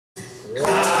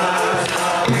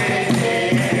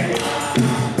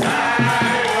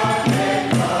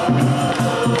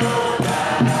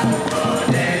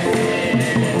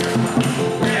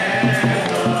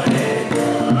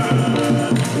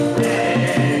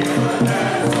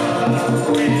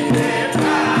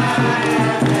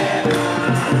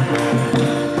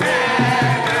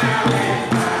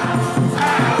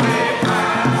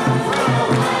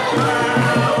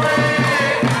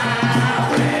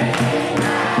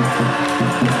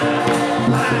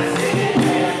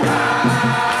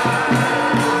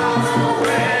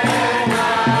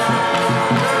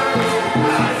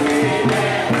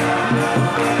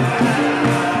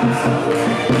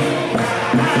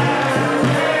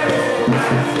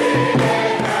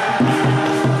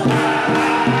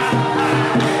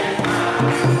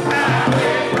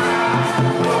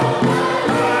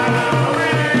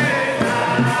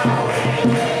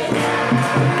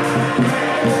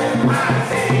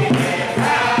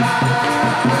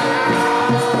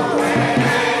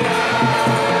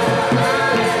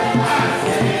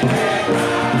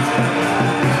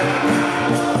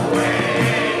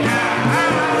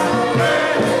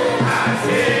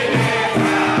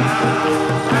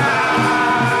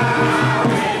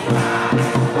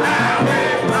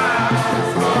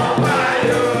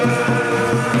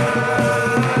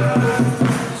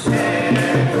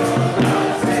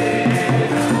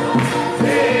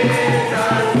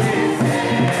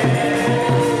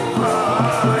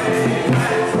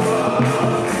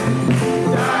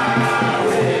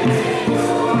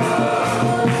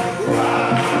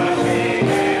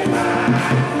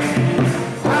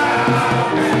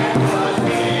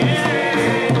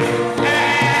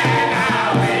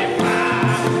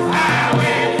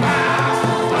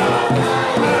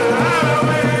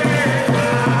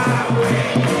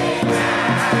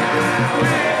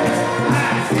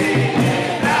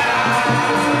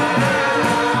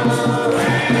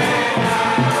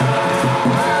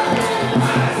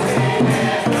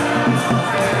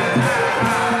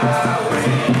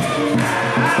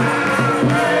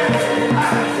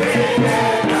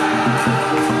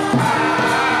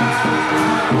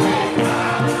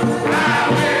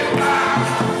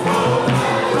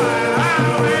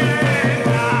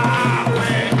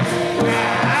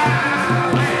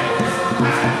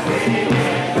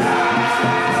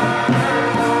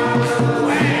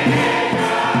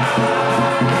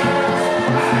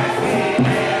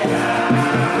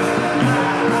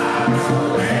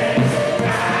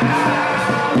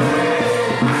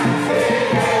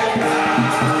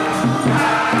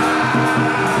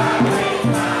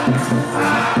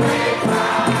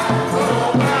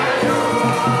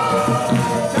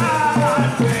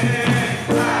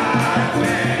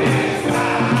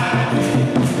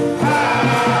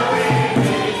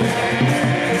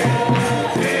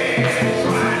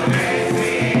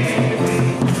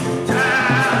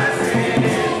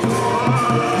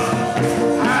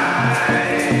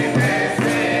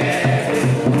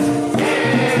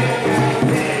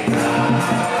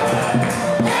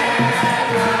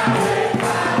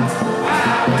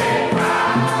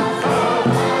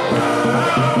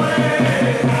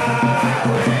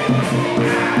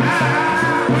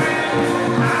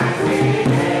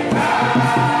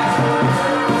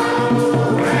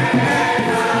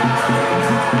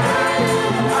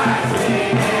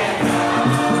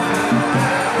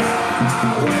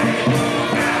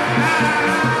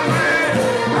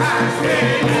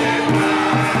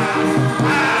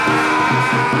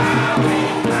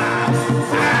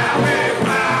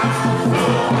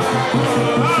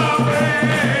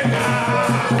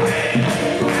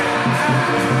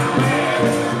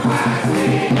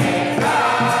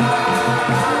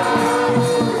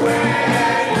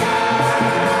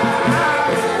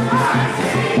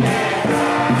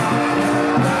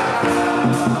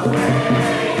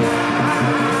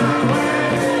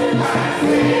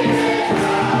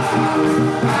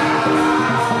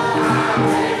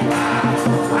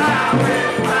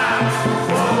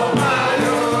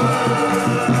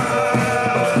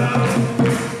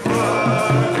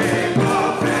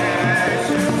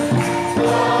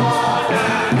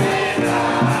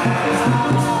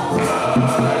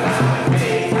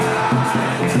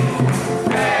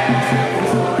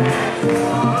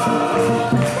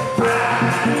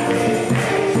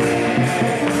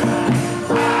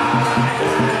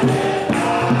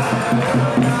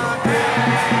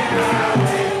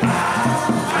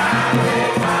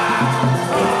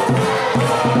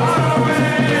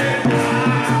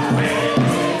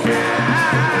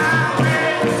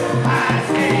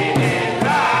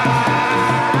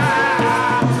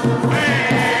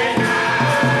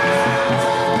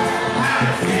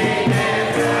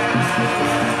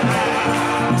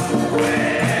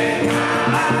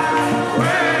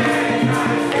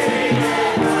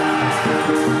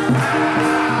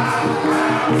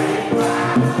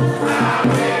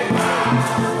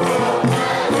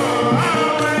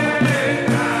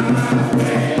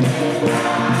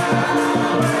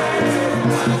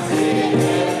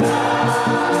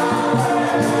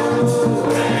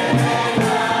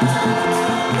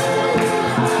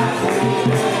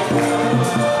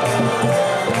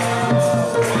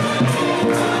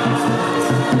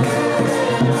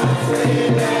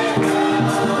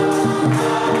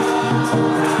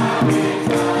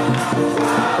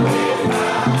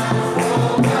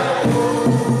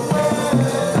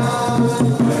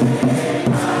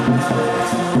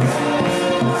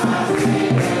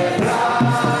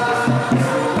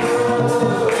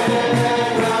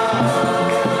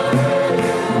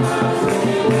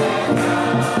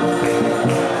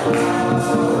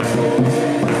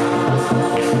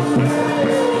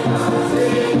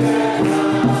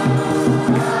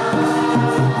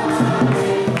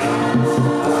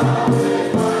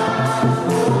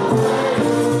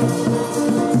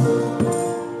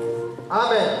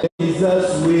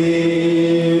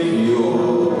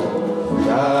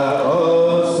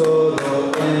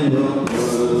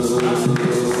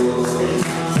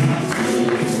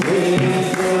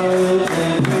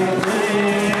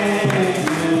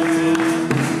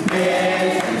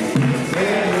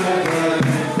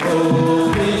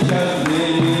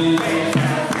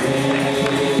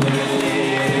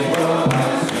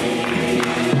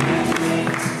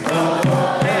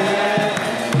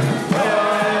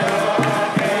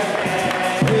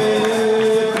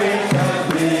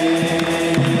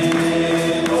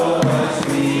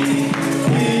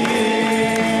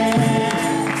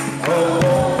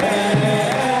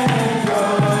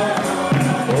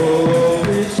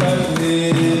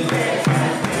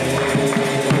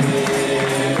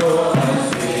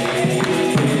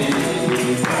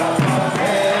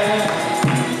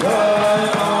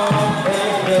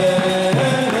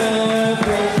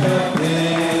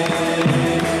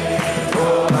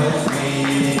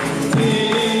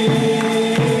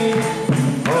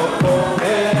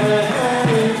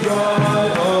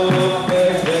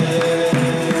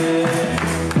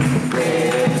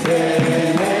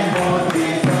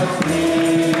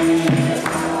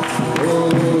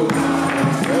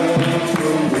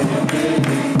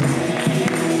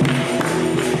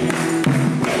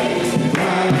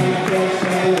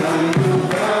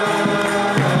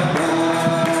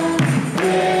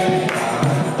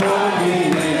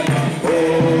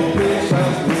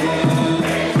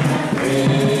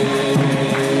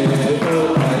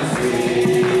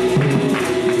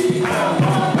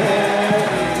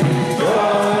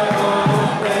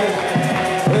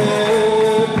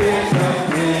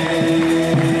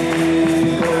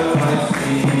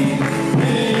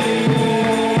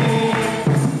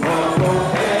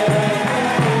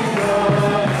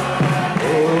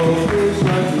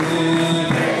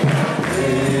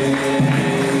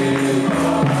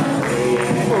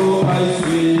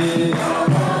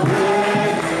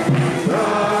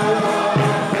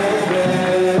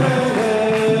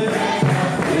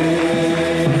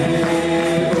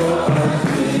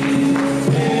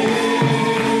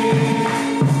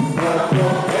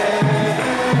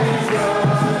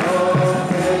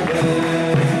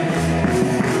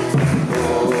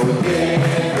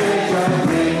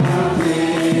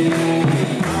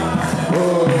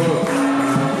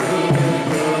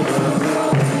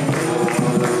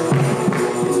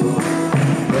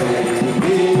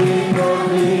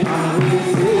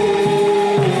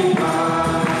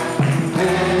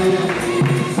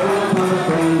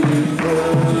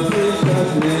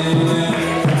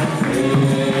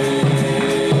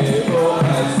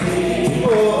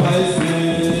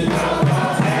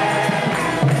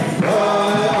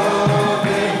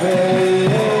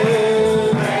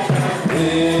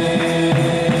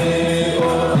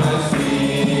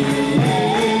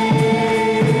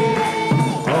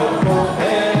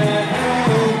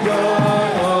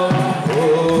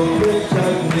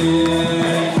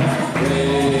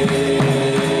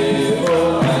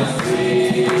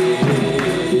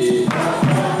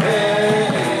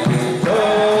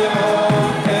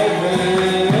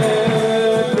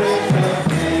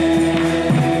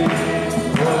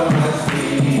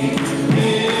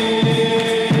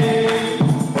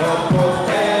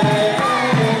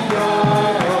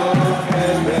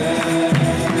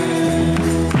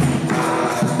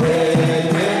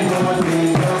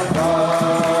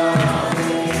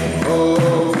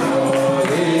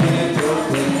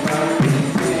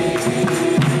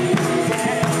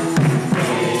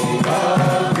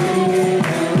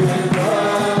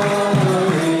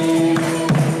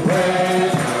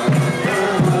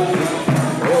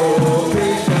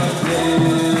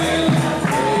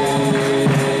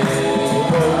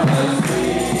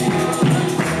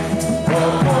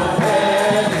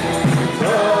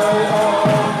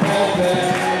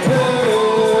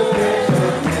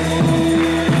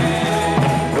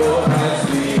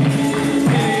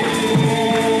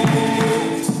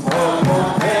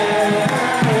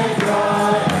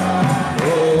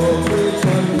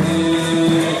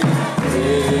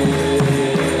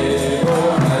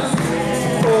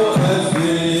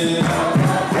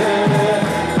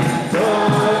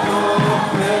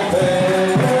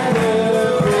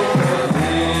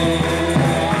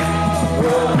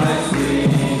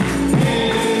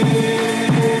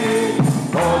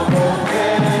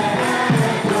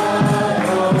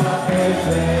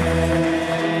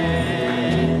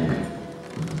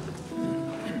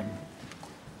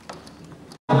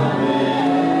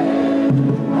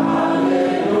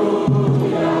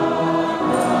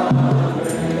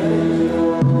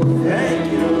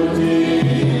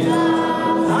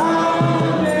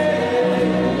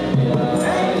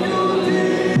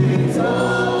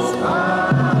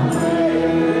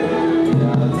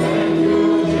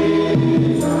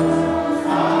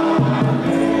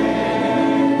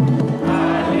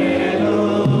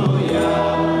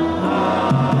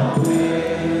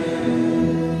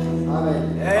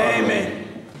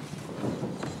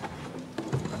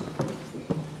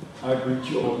I greet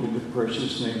you all in the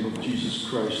precious name of Jesus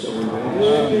Christ, our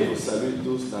Lord. Je vous salue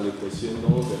tous dans le précieux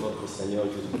nom de notre Seigneur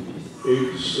Jésus-Christ.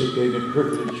 It's again a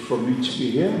privilege for me to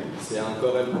be here. C'est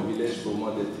encore un privilège pour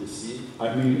moi d'être ici.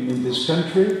 I mean, in this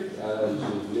country,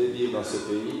 Je voulais dire dans ce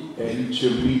pays and to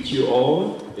meet you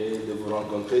all. et de vous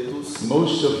rencontrer tous.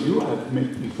 Most of you I've met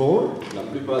before, La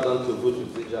plupart d'entre vous, je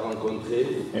vous ai déjà rencontrés.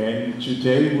 and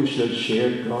today we shall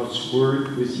share God's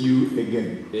word with you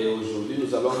again. Et aujourd'hui,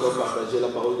 nous allons encore partager la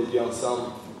parole de Dieu ensemble.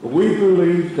 We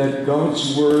believe that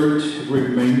God's word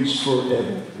remains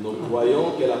forever. Nous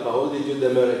croyons que la parole de Dieu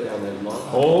demeure éternellement.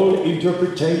 All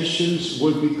interpretations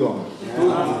will be gone,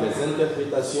 Toutes les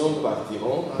interprétations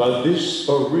partiront. but this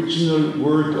original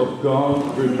word of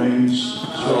God remains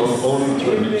throughout all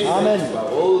eternity. La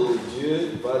parole de Dieu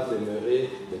va demeurer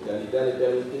d'éternité en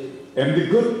éternité. And the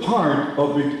good part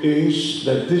of it is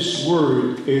that this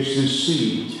word is the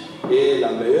seed. Et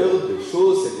la meilleure des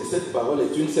choses, c'est que cette parole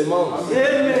est une semence.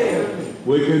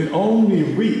 We can only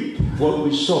reap what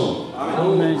we sow.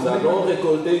 Nous allons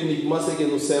récolter uniquement ce que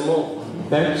nous sémons.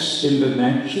 That's in the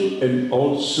natural and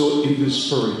also in the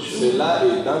spiritual. Cela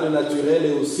est dans le naturel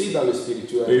et aussi dans le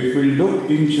spirituel. If we look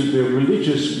into the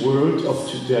religious world of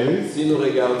today, Si nous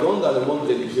regardons dans le monde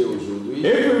religieux aujourd'hui,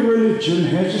 every religion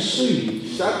has a seed,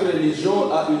 chaque religion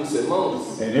a une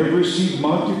semence. and every seed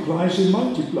multiplies and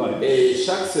multiplies. Et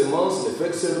chaque semence ne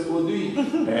fait que se reproduire.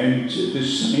 And the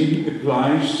same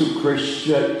applies to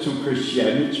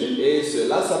Christianity. Et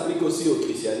cela s'applique aussi au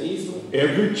christianisme.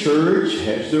 Every church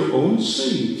has their own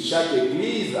seeds, Chaque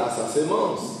église a sa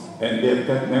semence. and they've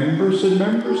got members and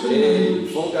members and Et members. ils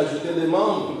font qu'ajouter des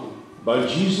membres. But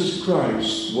Jesus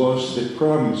Christ was the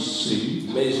promised seed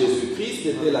Mais Jésus-Christ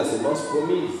était la semence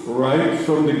promise. right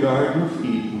from the Garden of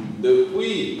Eden.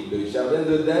 Depuis le jardin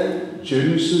d'Éden,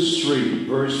 Genesis 3,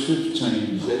 verse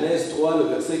 15. Genèse 3, le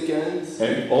verset 15.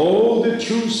 And all the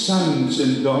true sons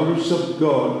and daughters of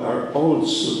God are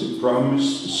also the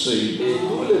promised seed. Et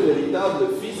tous les véritables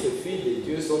fils et filles de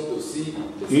Dieu sont aussi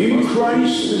des In semences Christ, the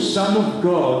promises. Son of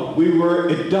God, we were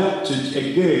adopted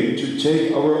again to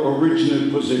take our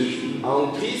original position.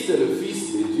 En Christ, le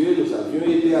Fils de Dieu, nous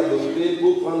avions été adoptés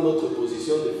pour prendre notre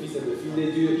position de fils et de filles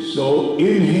de Dieu. So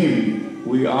in Him,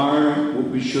 we are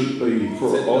what we should be for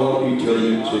C'est all dans lui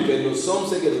eternity. que nous sommes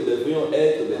ce que nous devrions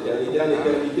être d'éternité en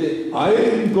éternité.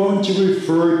 I am going to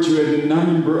refer to a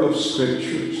number of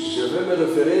scriptures, Je vais me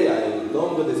référer à un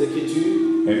nombre des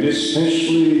Écritures, and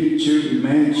especially to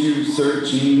Matthew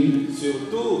 13,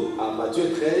 surtout à Matthieu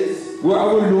 13, where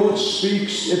our Lord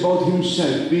speaks about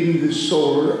Himself being the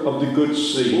sower of the good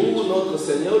seed. où notre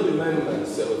Seigneur lui-même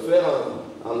se réfère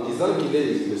en disant qu'il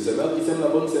est le semeur qui sème la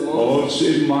bonne semence. Also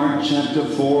in Mark chapter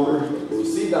 4,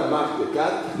 Aussi dans Marc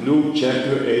 4, Luke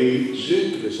chapter 8,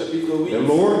 Luc, le chapitre 8, the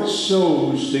Lord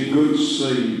sows the good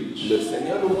seed. le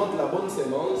Seigneur nous montre la bonne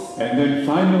semence. And then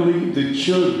finally, the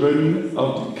children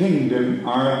of the kingdom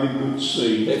are the good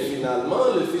seed. Et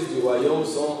finalement, les fils du royaume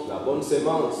sont la bonne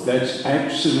semence. That's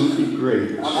absolutely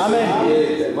great.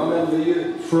 C'est tellement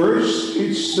merveilleux. First,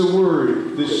 it's the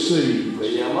word, the seed.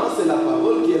 Premièrement, c'est la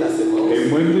parole qui est la semence.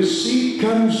 And when the seed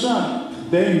comes up,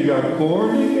 then you are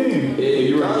born again. And Et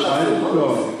you're quand a la child of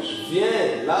God. semence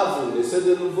vient, là, vous naissez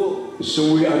de nouveau.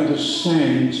 So we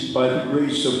understand by the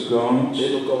grace of God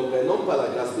Et nous comprenons par la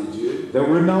grâce de Dieu that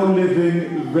we're now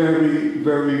living very,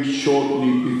 very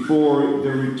shortly before the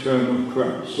return of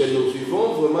Christ. que nous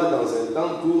vivons vraiment dans un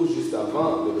temps court juste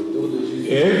avant le retour de Jésus.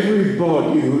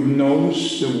 Everybody who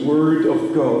knows the Word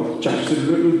of God just a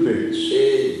little bit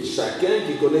Et chacun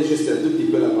qui connaît juste un tout petit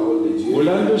peu la parole de Dieu will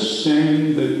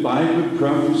understand that Bible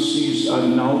prophecies are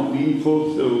now being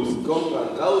fulfilled,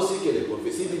 comprendra aussi que les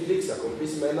prophéties bibliques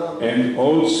s'accomplissent maintenant. and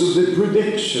also the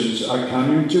predictions are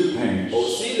coming to pass.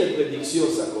 Aussi, les prédictions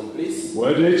s'accomplissent,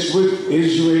 Whether it's with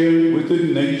Israel, with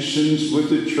the nations, with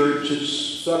the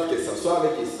churches, soit que ce soit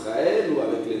avec Israël ou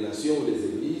avec les nations ou les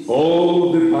églises.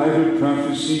 all the Bible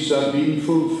prophecies are being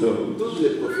fulfilled. Toutes les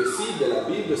prophéties de la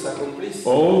Bible s'accomplissent.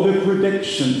 All the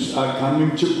predictions are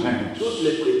coming to pass. Toutes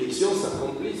les prédictions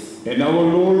s'accomplissent. And our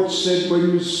Lord said,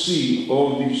 when you see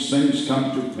all these things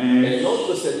come to Et pass,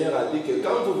 notre Seigneur a dit que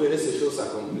quand vous verrez ces choses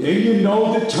s'accomplir, then you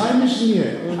know the time is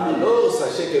near, alors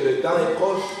sachez que le temps est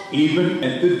proche, even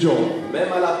at the door.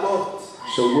 même à la porte.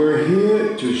 So we're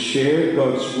here to share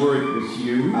God's word with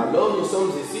you, Alors nous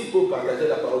sommes ici pour partager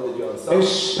la parole de Dieu ensemble.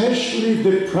 especially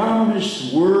the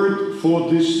promised word for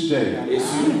this day. Et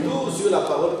surtout sur la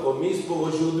parole promise pour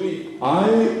aujourd'hui.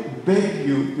 I beg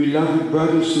you, beloved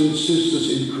brothers and sisters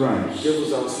in Christ, Je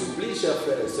vous en supplie, chers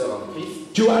frères et sœurs en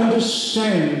Christ, to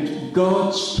understand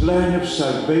God's plan of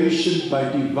salvation by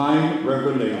divine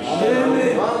revelation.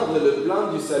 comprendre comprendre le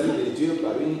plan du salut de Dieu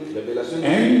par une révélation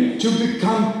and to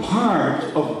become part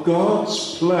of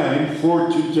God's plan for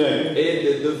today. et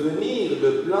de devenir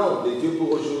le plan de Dieu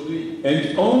pour aujourd'hui.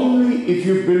 And only if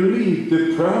you believe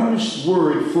the promised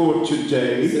word for Ce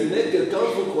today, n'est que quand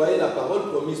vous croyez la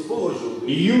parole promise pour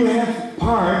aujourd'hui you have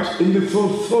part in the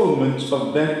fulfillment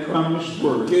of that promised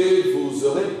word. que vous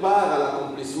aurez part à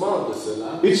l'accomplissement de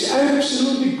cela. It's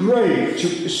absolutely great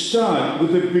to start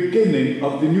with the beginning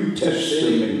of the New C'est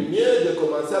Testament, mieux de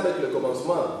commencer avec le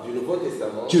commencement du Nouveau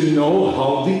Testament to know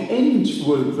how the end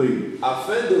will be.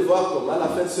 afin de voir comment la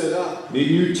fin sera. The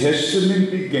New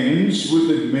Testament begins with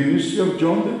the ministry of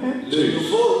John the Le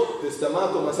Baptist, Nouveau Testament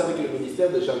a commencé avec le ministère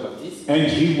de Jean-Baptiste. and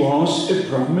he was a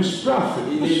promised Il prophet.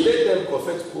 était un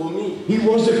prophète promis. He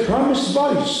was a promised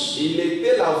voice. Il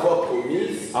était la voix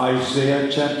promise. Isaiah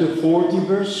chapter 40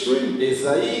 verse 3.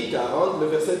 Ésaïe 40, le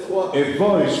verset 3. A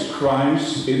voice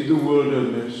cries in the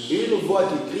wilderness. Une voix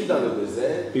qui crie dans le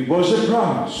désert. It was a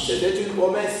promise. C'était une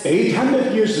promesse.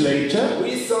 800 years later,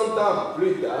 800 ans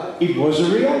plus tard, it was a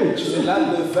reality. cela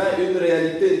devint une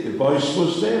réalité. The voice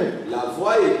was there. La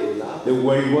voix était là The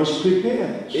way was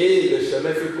prepared. et le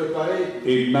chemin fut préparé.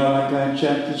 In Malachi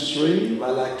chapter 3,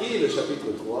 Malachie, le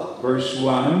chapitre 3, verse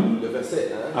 1, le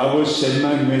verset 1. I will send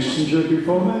my messenger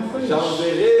before my face.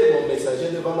 J'enverrai mon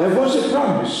messager devant There ma was face. a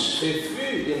promise. Ce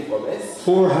fut une promesse.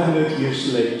 400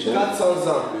 years later, 400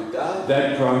 ans plus tard,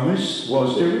 that promise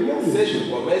was a cette reality.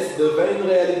 promesse devint une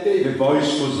réalité. The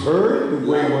voice was heard, the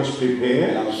way was La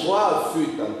prepared. voix fut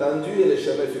entendue et le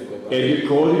chemin fut préparé. And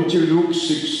according to Luke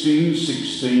 16,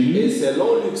 Et 16,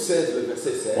 selon Luc 16, le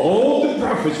verset 16, all the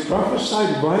prophets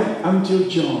prophesied right until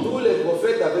John. tous les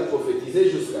prophètes avaient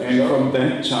prophétisé jusqu'à And Jean. from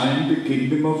that time, the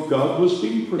kingdom of God was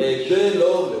being Et preached. dès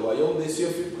lors, le royaume des cieux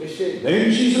fut prêché.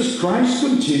 Then Jesus Christ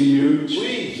continued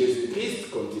Puis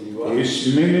Jésus-Christ continua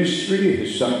his ministry,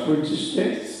 his sufferings, his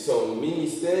death. son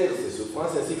ministère, ses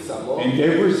souffrances ainsi que sa mort. And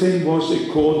everything was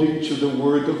according to the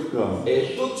word of God.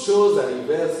 Et toutes choses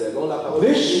arrivèrent selon la parole de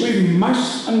This Dieu. we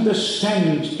must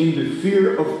understand in the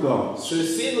fear of God.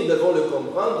 Ceci, nous devons le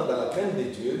comprendre dans la crainte de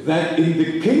Dieu. That in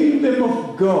the kingdom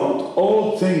of God,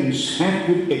 all things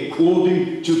happen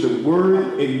according to the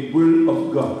word and will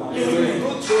of God. Que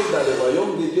toutes choses dans le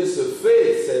royaume de Dieu se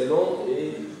fait selon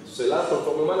et cela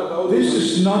conformément à la parole de This Dieu.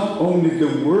 is not only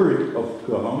the word of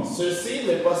God, Ceci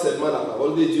n'est pas seulement la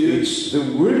parole de Dieu, it's the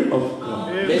will of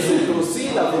God. mais c'est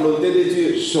aussi la volonté de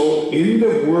Dieu. So in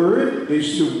the word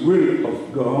is the will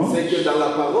of God, C'est que dans la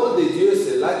parole de Dieu,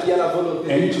 c'est là qu'il y a la volonté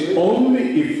de and Dieu.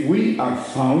 only if we are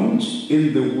found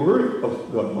in the word of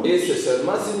God, Et c'est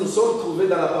seulement si nous sommes trouvés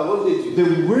dans la parole de Dieu.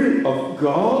 the will of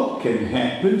God can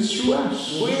happen through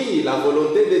us. Oui, la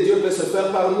volonté de Dieu peut se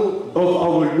faire par nous. Of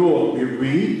our Lord, we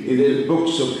read in the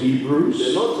books of De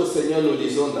Hebrews, notre Seigneur, nous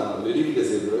lisons dans le livre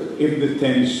des Hébreux, in the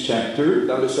 10th chapter,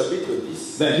 dans le chapitre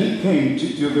 10, that he came to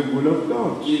do the will of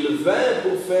God. qu'il vint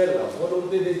pour faire la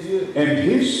volonté de Dieu. And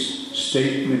his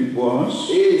statement was,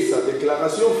 Et sa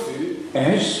déclaration fut,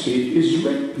 as it is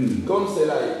written, comme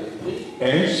cela a été écrit,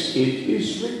 as it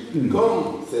is written.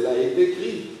 comme cela est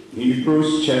écrit.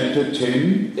 Hebrews chapter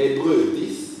 10, Hébreux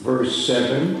 10, verse 7.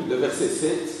 le verset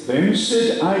 7. Then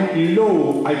said I,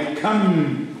 lo, I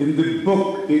come in the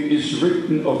book it is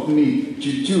written of me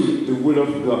to do the will of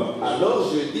God.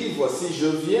 Alors je dis, voici, je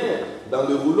viens dans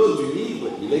le rouleau du livre.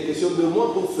 Il est question de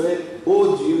moi pour faire,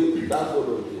 ô Dieu, ta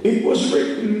volonté. It was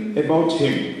written about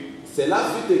him. Cela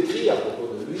fut écrit à propos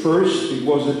de lui. First, it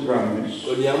was a promise.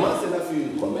 Premièrement, cela fut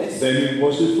une promesse. Then it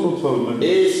was a fulfillment.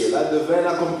 Et cela devint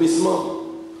l'accomplissement.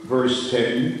 Verse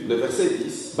 10, Le verset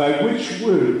 10. by which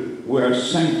will we are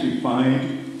sanctified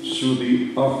through the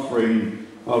offering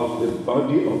of the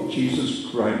body of Jesus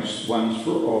Christ once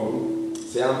for all.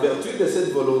 C'est en vertu de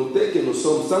cette volonté que nous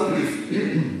sommes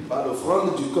sanctifiés par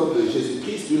l'offrande du corps de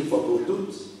Jésus-Christ une fois pour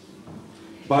toutes.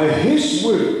 By his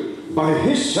will, by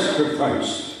his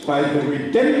sacrifice, by the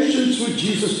redemption through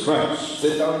Jesus Christ,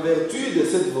 C'est en vertu de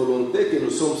cette volonté que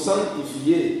nous sommes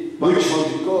sanctifiés par l'offrande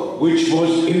du corps. which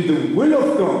was in the will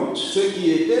of God, Ce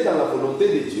qui était dans la volonté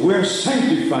de Dieu. we are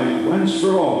sanctified once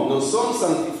for all. Nous sommes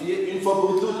sanctifiés une fois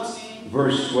pour toutes.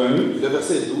 Verse 12, Le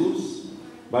verset 12.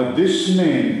 but this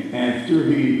man, after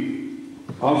he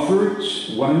offered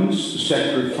once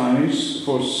sacrifice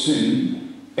for sin,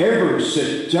 ever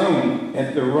sat down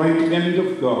at the right hand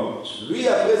of God. Lui,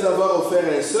 après avoir offert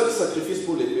un seul sacrifice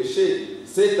pour les péchés,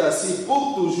 s'est assis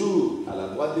pour toujours à la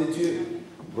droite de Dieu.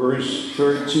 Verse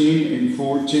 13 and Le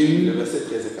 14, verset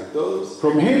 13 et 14.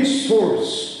 from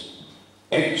henceforth,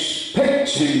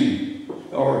 expecting,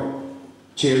 or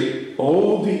till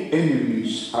all the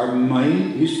enemies are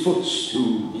made his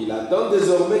footstool. Il attend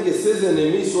désormais que ses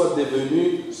ennemis soient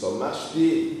devenus son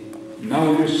marchepied.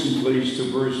 Now listen please to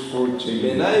verse 14.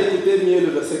 Maintenant, écoutez mieux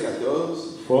le verset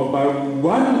 14. For by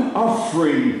one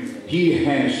offering he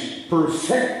has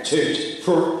perfected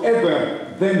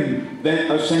forever them that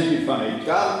are sanctified.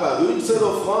 Car par une seule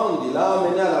offrande, il a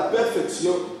amené à la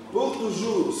perfection pour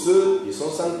toujours ceux qui sont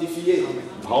sanctifiés.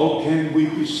 How can we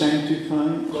be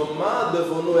sanctified? Comment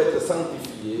devons-nous être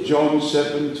sanctifiés? John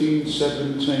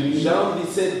 17:17. Jean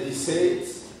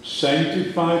 17:17.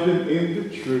 Sanctify them in the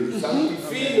truth.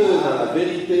 Sanctifie-le dans la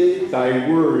vérité. Thy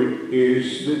word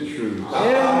is the truth. Ta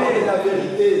parole est la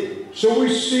vérité. So we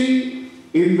see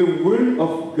in the will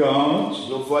of God,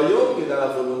 Nous voyons que dans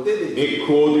la volonté de Dieu,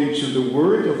 according to the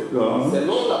word of God,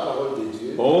 selon la parole de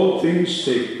Dieu, all things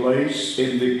take place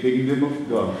in the kingdom of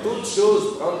God. toutes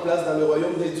choses prennent place dans le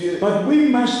royaume de Dieu. But we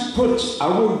must put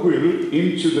our will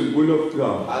into the will of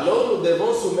God. Alors nous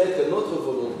devons soumettre notre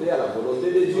volonté à la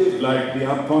volonté de Dieu. Like the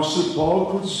Apostle Paul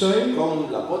could say,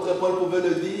 Comme l'apôtre Paul pouvait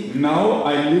le dire, now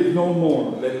I live no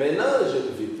more, mais maintenant je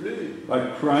ne vis plus.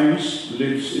 but Christ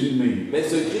lives in me. Mais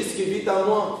ce Christ qui vit en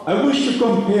moi, I wish to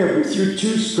compare with you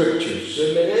two scriptures.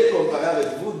 j'aimerais comparer avec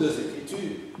vous deux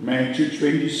écritures. Matthew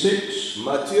 26,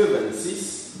 Matthieu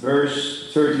 26,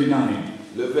 verse 39.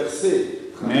 le verset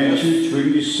 39. Matthew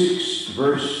 26,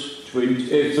 verse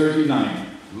 39.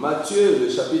 Matthieu, le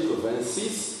chapitre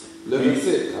 26, le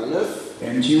verset 39.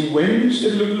 And he went a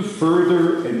little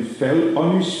further and fell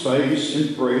on his face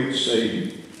and prayed,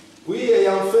 saying, Puis,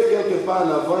 ayant fait quelques pas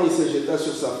en avant, il se jeta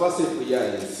sur sa face et pria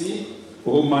ainsi.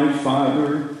 O my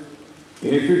Father,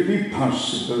 if it be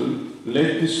possible,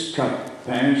 let this cup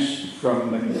pass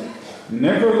from me.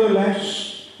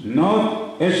 Nevertheless,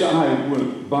 not as I will,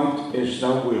 but as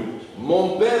thou wilt.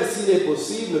 Mon Père, s'il est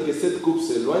possible que cette coupe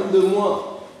s'éloigne de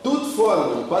moi,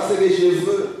 toutefois, non pas ce que je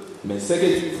veux, mais ce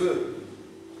que tu veux.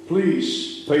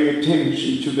 Please pay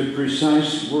attention to the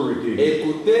precise wording.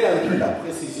 Écoutez un peu la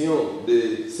précision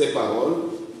de ces paroles.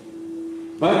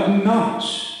 But not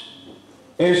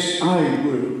as I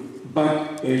will,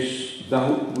 but as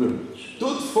thou wilt.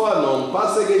 Toutefois, non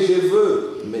pas ce que je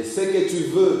veux, mais ce que tu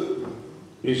veux.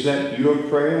 Is that your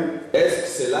prayer? Est-ce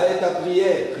que cela est ta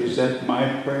prière? Is that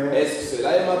my prayer? Est-ce que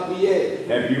cela est ma prière?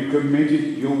 Have you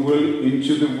committed your will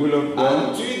into the will of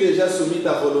God? As-tu déjà soumis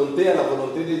ta volonté à la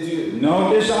volonté de Dieu?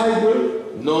 Not as I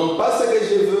will, Non pas ce que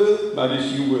je veux, but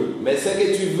as you will. mais ce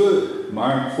que tu veux.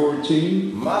 Mark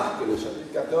 14, Marc, le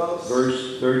chapitre 14,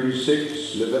 verse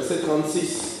 36. le verset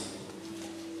 36.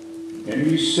 And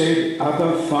he said,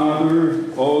 Abba,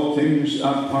 Father, all things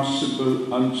are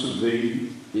possible unto thee.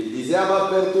 Il disait à ma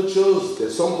Père toutes choses qu'elles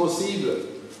sont possibles.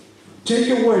 Take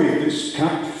away this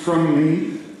cup from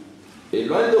me.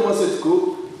 Éloigne de moi cette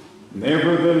coupe.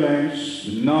 Nevertheless,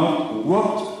 not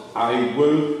what I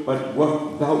will, but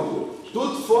what thou wilt.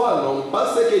 Toutefois, non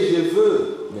pas ce que je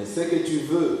veux, mais ce que tu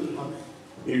veux.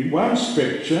 In one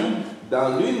scripture,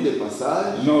 Dans l'une des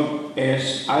passages, not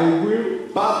as I will.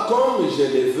 pas comme je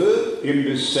le veux, In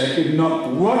the second, not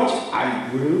what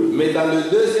I will, mais dans le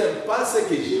deuxième, pas ce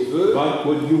que je veux, but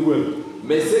what you will,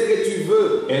 mais ce que tu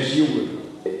veux, as you will.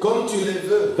 et comme tu le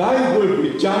veux. Thy will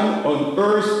be done on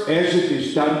earth as it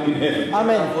is done in heaven. Ta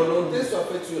volonté soit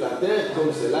faite sur la terre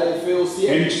comme cela est fait au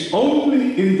ciel. And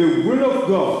only in the will of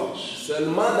God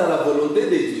Seulement dans la volonté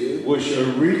de Dieu, we shall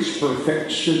reach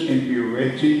perfection and be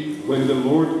ready when the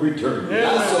Lord returns.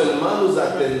 là seulement nous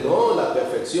atteindrons la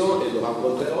perfection et nous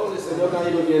rencontrerons le Seigneur quand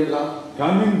il reviendra.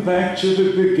 Coming back to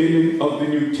the beginning of the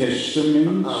New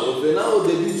Testament, En revenant au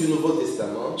début du Nouveau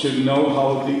Testament, to know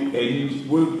how the end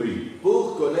will be.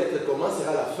 pour connaître comment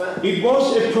sera la fin. It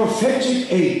was a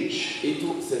prophetic age. Et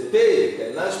tout, c'était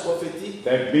un âge prophétique.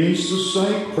 That means to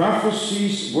say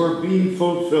prophecies were being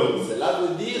fulfilled. Cela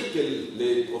veut dire que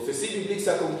les prophéties bibliques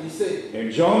s'accomplissaient.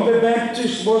 And John the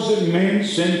Baptist was a man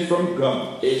sent from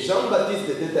God Et Jean-Baptiste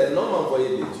était un homme envoyé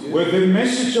de Dieu with the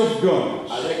message of God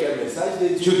avec un message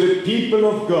de to Dieu the people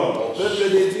of au God peuple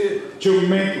de Dieu to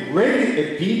make ready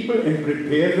a people and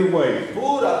prepare the way.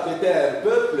 pour apprêter un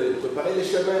peuple et préparer le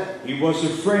chemin. He was a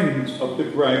friend of the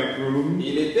bridegroom.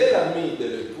 Il était l'ami de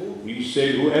l'époux. He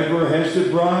said, whoever has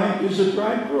the bride is a Il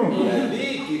bridegroom. a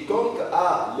dit quiconque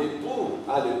a l'époux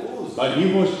a l'épouse. But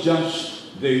he was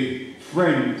just the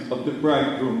friend of the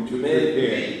bridegroom to Mais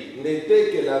prepare. lui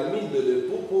n'était que l'ami de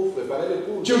l'époux pour préparer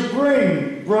l'épouse. To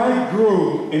bring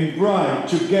bridegroom and bride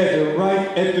together right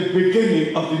at the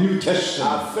beginning of the New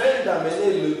Testament. Afin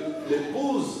d'amener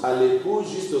l'épouse à l'époux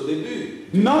juste au début.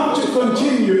 Not to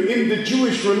continue in the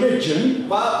Jewish religion,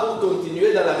 Pas pour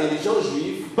continuer dans la religion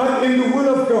juive, but in the will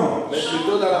of God. mais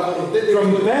plutôt dans la volonté de From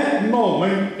Dieu. that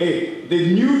moment,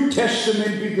 the New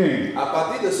Testament began. À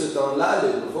partir de ce temps-là,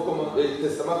 le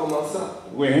Testament commença.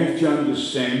 We have to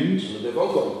understand Nous devons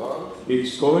comprendre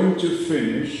it's going to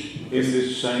finish in the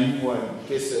same way.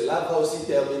 que cela va aussi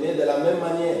terminer de la même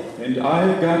manière. And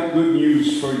I've got good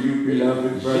news for you,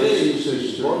 beloved brothers and J'ai une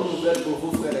sisters. bonne nouvelle pour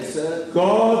vous, frères et sœurs.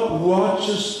 God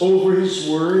watches over His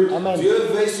Word, Amen. Dieu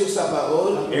veille sur sa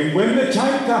parole. and when the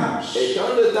time comes, Et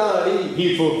quand le temps arrive,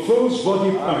 He fulfills what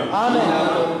He promised. il Amen.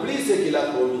 accomplit ce qu'il a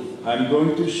promis. I'm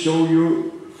going to show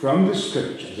you from the Je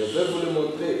Scriptures vais vous le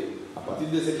montrer à partir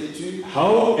des Écritures.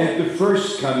 how at the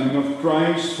first coming of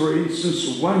Christ, for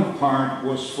instance, one part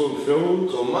was fulfilled,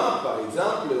 Comment, par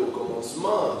exemple, au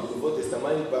commencement du Nouveau Testament,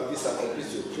 une partie s'accomplit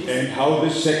sur Christ. and how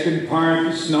the second part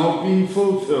is now being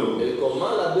fulfilled. Et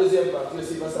comment la deuxième partie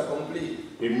aussi va s'accomplir.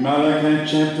 In Malachi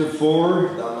chapter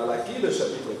 4, Dans Malachie, le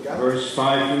chapitre 4, verse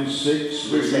 5 and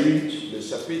 6, we read, le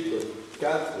chapitre 4,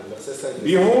 verset 5.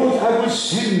 Behold, I will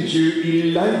send you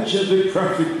Elijah the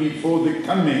prophet before the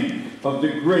coming of the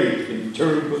great and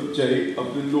terrible day of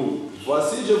the Lord.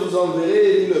 Voici, je vous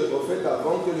enverrai, dit le prophète,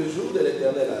 avant que le jour de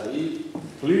l'Éternel arrive.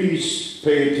 Please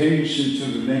pay attention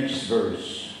to the next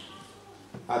verse.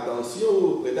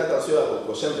 Attention, prêtez attention au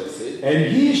prochain verset.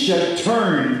 And he shall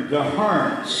turn the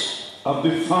hearts of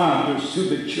the fathers to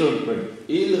the children,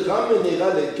 Il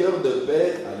ramènera les cœurs de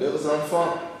père à leurs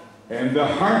enfants, and the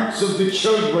hearts of the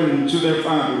children to their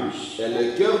fathers, et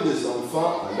le cœur des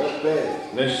enfants à leur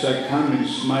père. lest I come and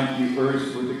smite the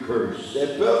earth with a curse.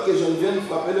 J'ai peur que je ne vienne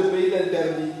frapper le pays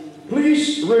d'interdit.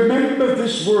 Please remember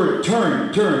this word,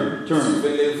 turn, turn, turn.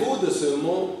 Souvenez-vous de ce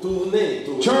mot, tourner,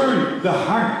 tourner. Turn the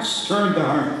hearts, turn the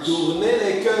hearts. Tourner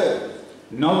les cœurs,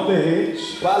 Not the heads,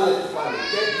 pas les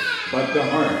têtes, but the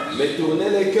hearts. mais tourner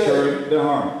les cœurs. Turn the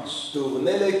hearts.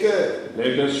 Tourner les cœurs.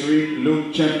 Let us read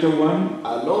Luke chapter 1.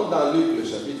 Allons dans Luc le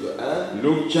chapitre 1.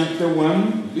 Luke chapter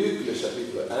 1, Luc le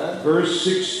chapitre 1, verse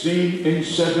 16 and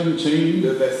 17.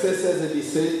 le verset 16 et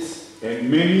 17.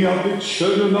 And many of the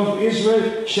children of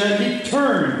Israel shall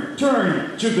turn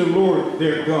to the Lord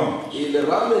their God. Il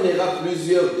ramènera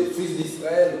plusieurs des fils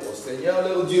d'Israël au Seigneur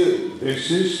leur Dieu.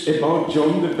 This is about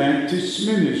John the Baptist's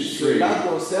ministry. Cela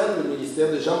concerne le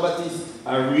ministère de Jean-Baptiste.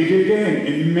 I read again,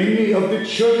 and many of the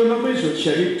children of Israel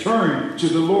shall turn to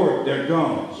the Lord their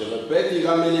God. Je répète, il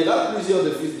ramènera plusieurs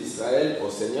des fils d'Israël au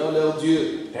Seigneur leur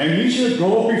Dieu. And he shall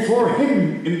go before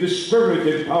him in the spirit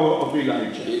and power of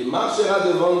Elijah. Il marchera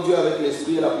devant Dieu avec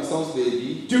l'esprit et la puissance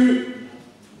d'Élie.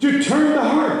 To turn the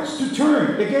hearts, to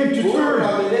turn, again to Pour turn.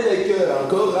 ramener les cœurs,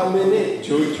 encore ramener.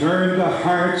 To turn the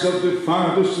hearts of the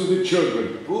fathers to the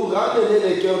children. Pour ramener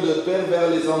les cœurs de père vers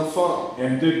les enfants.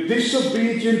 And the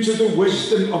disobedient to the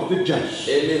wisdom of the just.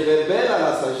 Et les rebelles à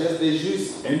la sagesse des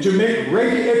justes. And to make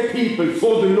ready a people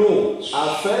for the Lord.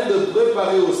 Afin de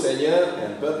préparer au Seigneur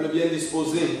un peuple bien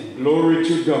disposé. Glory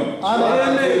to God.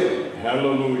 Amen.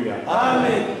 Hallelujah.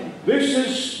 Amen. This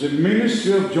is the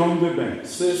ministry of John the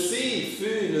Baptist. Ceci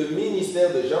fut le ministère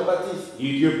de Jean-Baptiste.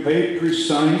 Did you pay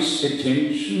precise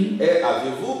attention? Et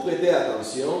avez-vous prêté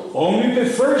attention? Only the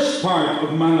first part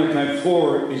of Malachi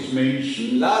 4 is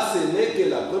mentioned, Là, ce n'est que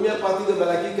la première partie de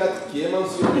Malachie 4 qui est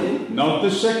mentionnée, not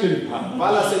the second part.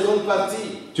 pas la seconde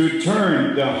partie. To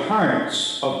turn the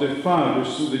hearts of the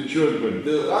fathers to the children.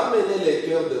 De ramener les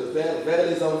cœurs de père vers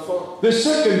les enfants. The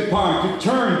second part, to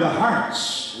turn the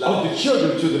hearts of the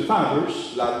children to the fathers,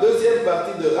 La deuxième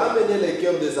partie de ramener les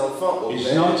cœurs des enfants au is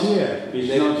père not here. Is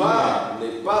n'est not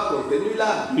pas contenu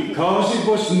là. here. Because it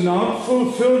was not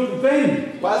fulfilled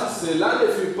then. Parce que cela ne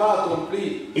fut pas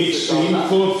accompli It's ce being temps-là.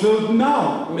 fulfilled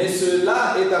now. Mais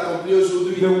cela est accompli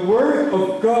aujourd'hui. The word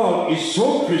of God is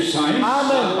so precise. La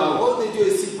Amen. parole de Dieu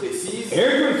est si précise.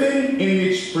 Everything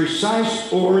in its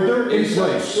precise order Et and chaque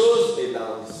place. chose est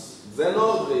dans un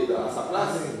ordre et dans sa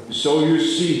place. So you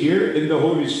see here in the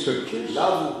Holy Scriptures.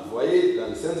 Là, vous voyez dans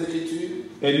les Saintes Écritures.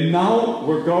 And now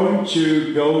we're going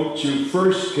to go to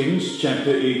 1 Kings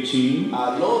chapter 18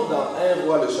 Allons dans 1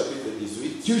 Roi, le chapitre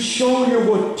 18, to show you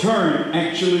what turn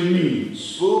actually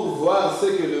means. pour voir ce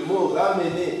que le mot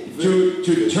ramener veut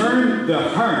To dire. turn the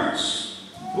hearts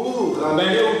Pour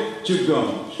ramener back to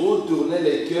God. ou tourner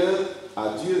les cœurs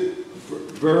à Dieu.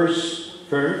 Verse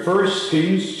 1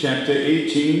 Kings chapter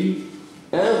 18.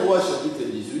 1 Roi, chapitre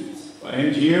 18.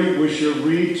 And here we shall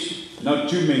read not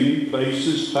too many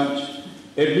places, but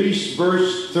at least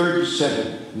verse 37.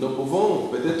 Nous pouvons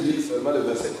peut-être lire seulement le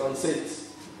verset 37.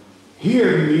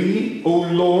 Hear me, O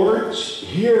Lord,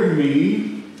 hear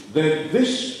me, that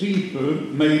this people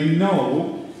may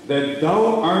know that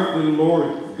thou art the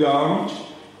Lord God,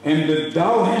 and that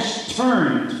thou hast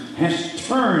turned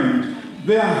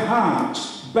their heart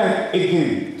back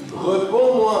again.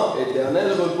 Réponds-moi,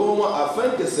 Éternel, réponds-moi, afin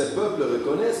que ces peuples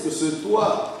reconnaissent que c'est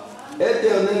toi,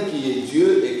 Éternel, qui est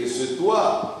Dieu, et que c'est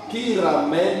toi qui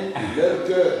ramène leur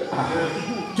cœur.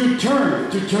 To turn.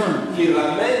 Qui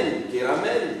ramène.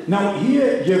 Now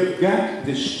here you've got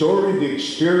the story, the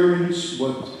experience,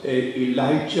 what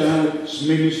Elijah's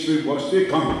ministry was to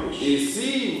accomplish.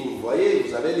 Ici, vous voyez,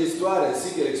 vous avez l'histoire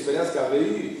ainsi que l'expérience qu'avait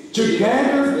eue. To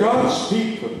gather God's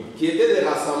people. Qui était de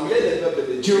rassembler les peuples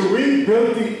de Dieu. To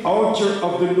rebuild the altar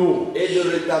of the Lord. Et de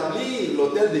rétablir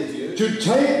l'autel de Dieu. To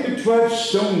take the 12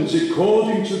 stones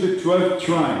according to the 12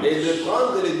 tribes. Et de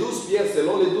prendre les 12 pierres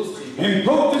selon les 12 tribus. And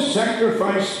put the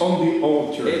sacrifice on the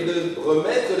altar. Et de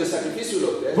remettre le sacrifice sur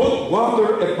l'autel. Put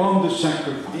water upon the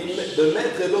sacrifice. De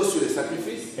mettre l'eau sur le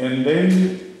sacrifice. And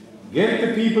then get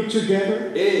the people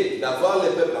together. Et d'avoir les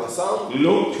peuples ensemble.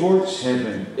 Look towards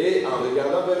heaven. Et en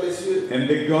regardant vers les cieux. And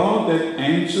the God that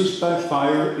answers by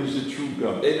fire is the true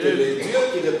God. Et que le Dieu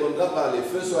qui répondra par les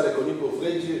feux soit reconnu pour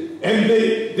vrai Dieu. And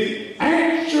the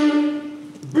actual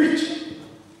bit,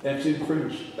 that's in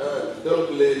French.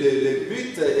 Donc le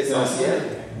but essentiel.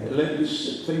 Let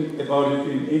us think about it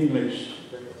in English.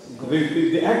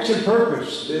 The actual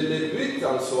purpose. Le but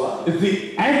en soi.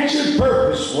 The actual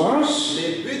purpose was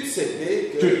le but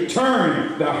c'était to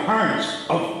turn the hearts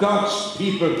of God's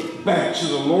people back to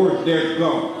the Lord their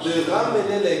God. De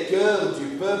ramener les cœurs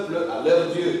du peuple à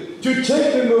leur Dieu. To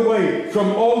take them away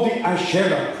from all the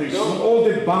Asherah priests, from all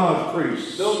the Baal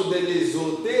priests. Donc de les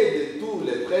ôter de tous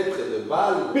les prêtres de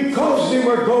Baal. Because they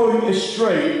were going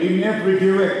astray in every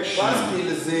direction. Parce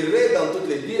qu'ils erraient dans toutes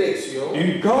les directions.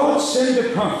 And God sent a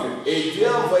prophet. Et Dieu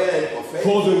a envoyé un prophète.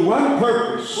 For the one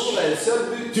purpose. Pour un seul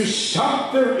but. To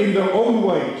stop them in their own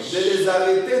ways. De les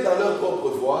arrêter dans leur propre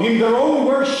voie. In their own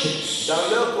worships. Dans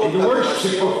leur propre in the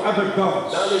worship of other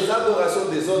gods. Dans les adorations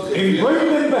des autres dieux. And bring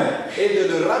them back. Et de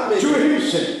le ramener. To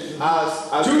himself.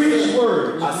 To his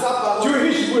word, à sa parole, to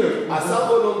his will, à sa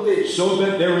volonté, so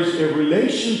that there is a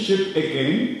relationship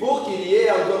again pour qu'il y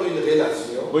ait encore une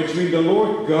relation between the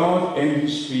Lord God and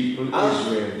his people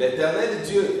Israel. L'Éternel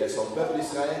Dieu et son peuple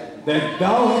Israël. That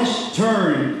thou hast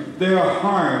turned their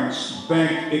hearts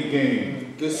back again.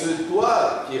 Que c'est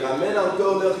toi qui ramène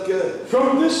encore leur cœur.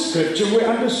 From this scripture we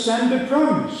understand the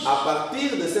promise. À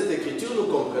partir de cette écriture, nous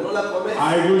comprenons la promesse.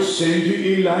 I will send you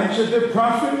Elijah the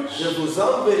prophet. Je vous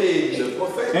enverrai le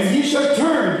prophète. And he shall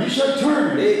turn.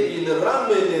 Et il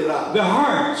ramènera the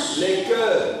hearts les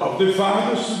cœurs of the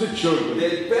fathers to the children.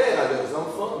 Des pères à leurs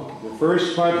enfants. The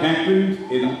first part happened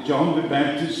in John the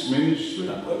Baptist's ministry.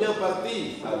 La première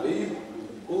partie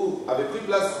avait pris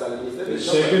place dans le ministère de The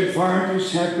Jean. second part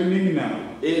is happening now.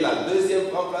 Et la deuxième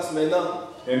prend place maintenant.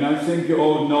 And I think you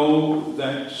all know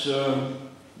that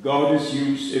God is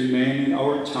used in man in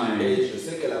our time. Et je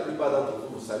sais que la plupart d'entre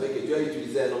vous, vous savez que Dieu a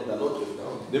utilisé un homme dans notre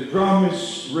temps. The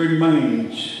promise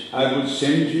remains, I will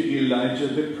send you Elijah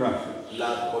the prophet.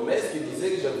 La promesse qui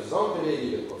disait que je vous enverrai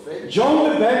le prophète.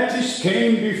 John the Baptist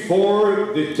came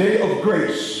before the day of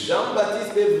grace.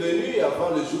 Jean-Baptiste est venu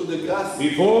avant le jour de grâce.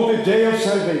 Before the day of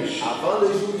salvation. Avant le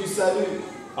jour du salut.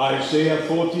 Isaiah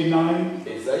 49.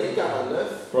 Isaïe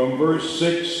 49. From verse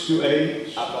 6 to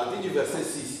 8. À partir du verset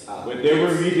 6 à when they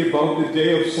were reading about the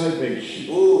day of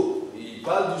salvation. Oh, il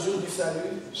parle du jour du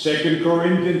salut. 2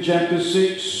 Corinthians chapter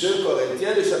 6. 2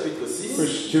 Corinthiens le chapitre 6.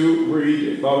 Verse 2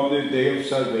 read about the day of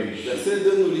salvation. Verset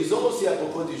 2 nous lisons aussi à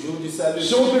propos du jour du salut.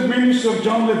 So the ministry of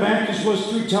John the Baptist was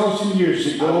 2000 years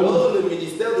ago. Alors le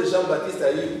ministère de Jean-Baptiste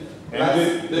a eu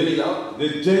place 2000 ans.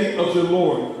 The day of the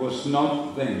Lord was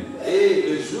not then. Et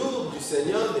le jour du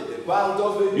Seigneur n'était pas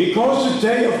encore venu. Because the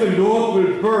day of the Lord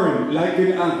will burn like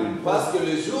an oven. Parce que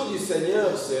le jour du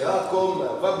Seigneur sera comme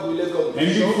va brûler comme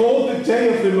and before the day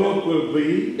of the Lord will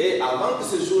be. Et avant que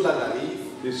ce jour-là n'arrive.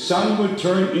 The sun will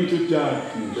turn into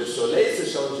darkness. Le soleil se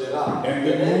changera. And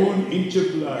the moon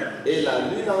into blood. Et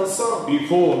la lune en sang.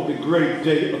 Before the great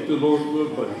day of the Lord will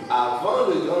be. Avant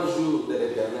le grand jour de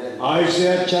l'Éternel.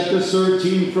 Isaiah chapter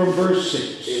 13 from verse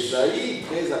 6. Isaïe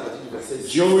 13 à partir du verset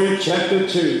 6. Joel chapter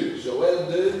 2. Joël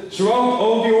 2. Throughout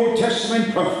all the Old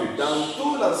Testament prophets. Dans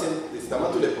tout l'Ancien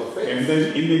Testament, tous les prophètes. And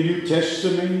then in the New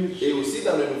Testament. Et aussi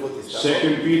dans le Nouveau Testament.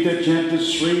 2 Peter chapter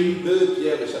 3. 2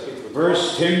 Pierre le chapitre 3.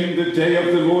 Verse 10, the day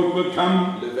of the Lord will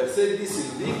come. Le verset 10,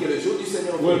 il dit que le jour du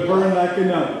Seigneur will burn like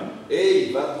an oven. Et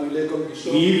il va brûler comme du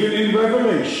chaud. Even in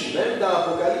Revelation. Même dans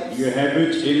l'Apocalypse. You have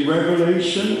it in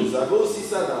Revelation. Nous avons aussi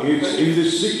ça dans It's in the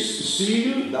 6th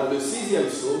seal. Dans le 6e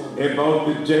sceau.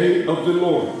 About the day of the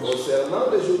Lord.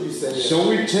 Concernant le jour du Seigneur. So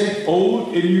we take Old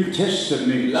and New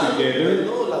Testament là, together.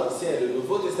 Nous l'Ancien et le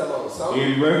Nouveau Testament ensemble.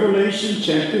 In Revelation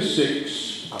chapter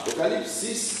 6. Apocalypse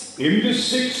 6. In the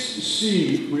sixth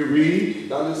seal, we read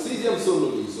Dans le 6e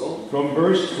psaume, nous lisons, from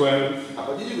verse 12, à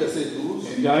partir du verset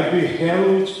 12, and I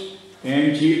beheld,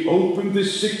 and he opened the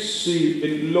sixth seal,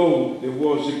 and lo, there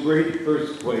was a great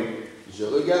earthquake. je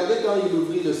regardais quand il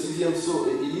ouvrit le 6e sceau,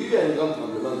 et il y eut un grand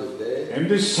tremblement de terre. And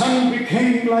the sun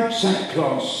became like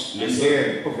sackcloth and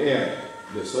hair of hair,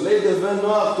 Le soleil devint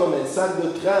noir comme un sac de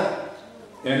crin.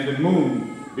 and the moon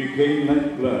became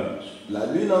like blood. La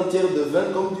lune entière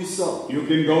devint comme du sang. You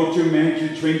can go to Matthew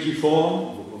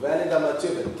 24. Vous pouvez aller dans Matthieu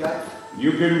 24.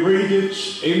 You can read it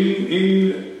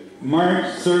in Mark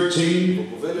 13, Vous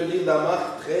pouvez le lire dans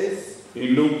Marc 13,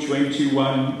 in Luke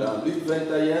 21, dans Luc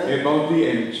 21, about the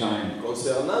end time.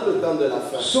 concernant le temps de la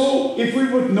fin. So, if we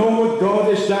would know what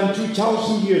God has done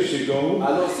 2,000 years ago,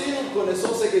 Alors si nous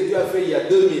connaissons ce que Dieu a fait il y a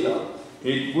 2000 ans,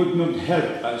 it would not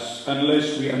help us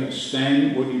unless we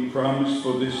understand what He promised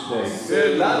for this day.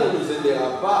 cela ne nous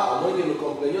aidera pas à moins que nous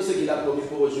comprenions ce qu'il a promis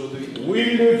pour aujourd'hui.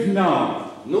 We live now,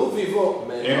 Nous vivons and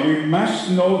maintenant we must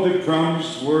know the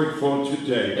promised word for et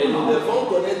today. nous devons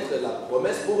connaître la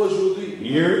promesse pour aujourd'hui.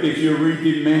 Here, if you read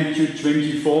in Matthew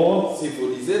 24, Si vous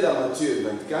lisez dans Matthieu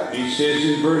 24, it says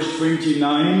in verse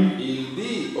 29, il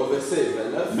dit au verset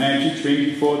 29,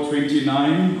 Matthew 24,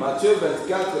 29, Matthieu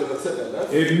 24, le verset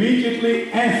 29,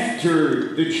 immediately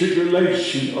after the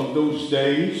tribulation of those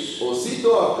days,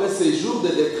 aussitôt après ces jours de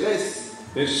détresse,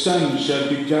 the sun shall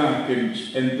be darkened,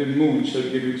 and the moon shall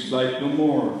give its light no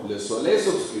more. le soleil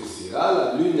s'obscurcira,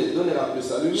 la lune ne donnera plus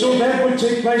sa lumière. So that will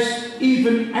take place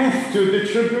even after the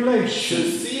tribulation.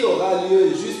 Ceci aura lieu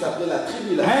juste après la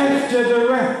tribulation, After the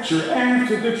rapture,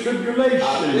 after the après tribulation.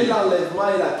 l'enlèvement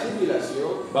et la tribulation.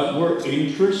 But we're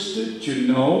interested to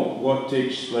know what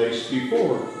takes place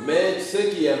before. Mais ce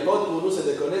qui importe pour nous, c'est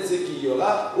de connaître ce qu'il y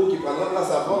aura ou qui prendra place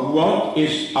avant. What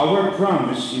is our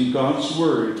promise in God's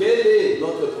Word? Quelle est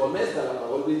notre promesse dans la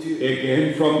parole de Dieu?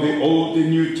 Again, from the Old and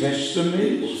New Et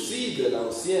Testament, aussi de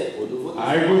l'Ancien au Nouveau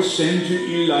I Testament. will send to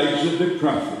Elijah the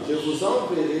prophet Je vous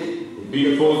enverrai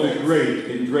before the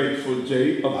great and dreadful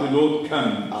day of the Lord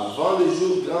comes. avant le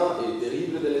jour grand et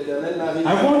terrible de l'Éternel n'arrive.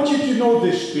 I want you to know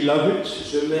this, beloved.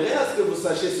 J'aimerais à ce que vous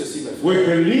sachiez ceci, mes We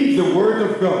frères. believe the Word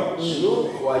of God. Nous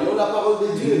croyons la parole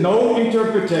de Dieu. No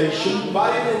interpretation,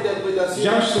 Pas une interprétation,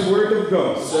 just the Word of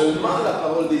God. seulement la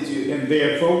parole de Dieu. And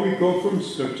therefore we go from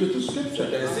Scripture to Scripture.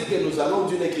 Ainsi que nous allons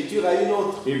d'une écriture à une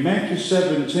autre. In Matthew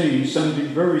 17, something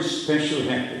very special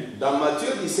happened. Dans Matthieu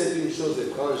 17, une chose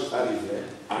étrange arrivait.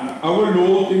 Our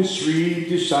Lord and three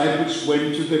disciples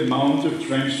went to the Mount of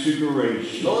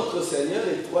Transfiguration. Notre Seigneur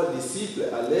et trois disciples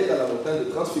allèrent à la montagne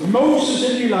de transfiguration. Moses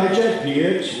and Elijah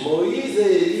appeared, Moïse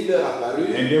et Élie leur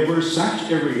apparurent, and there was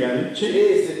such a reality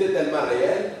et c'était tellement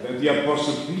réel that the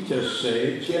Apostle Peter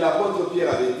said, que l'apôtre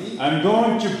Pierre avait dit, I'm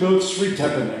going to build 3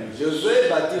 tabernacles. je vais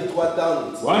bâtir 3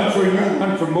 tentes. One for you,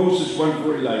 one for Moses, one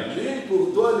for Elijah. L'une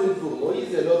pour toi, l'une pour Moïse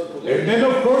et l'autre pour And Élie. then,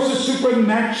 of course, the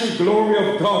supernatural glory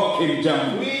of God came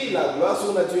down. Puis la gloire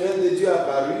surnaturelle de Dieu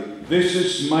apparut, This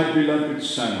is my beloved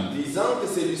Son. disant que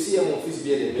celui-ci est mon fils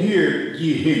bien-aimé. Hear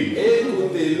ye him.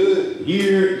 Écoutez-le,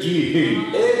 Hear ye him.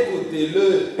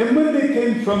 écoutez-le. And when they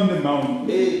came from the mountain,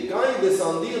 Et quand ils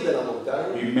descendirent de la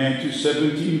montagne, in Matthew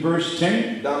 17, verse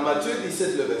 10, dans Matthieu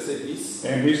 17, le verset 10,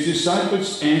 and his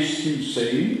disciples asked him,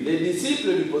 saying, les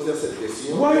disciples lui posèrent cette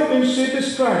question. Why then say the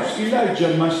scribes,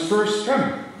 Elijah must first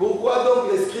come? Pourquoi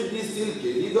donc les scribes disent-ils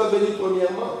qu'Élie doit venir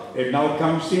premièrement? And now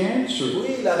comes the answer.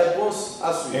 Oui, la réponse a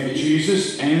And suivi.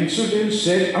 Jesus answered and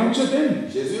said unto them,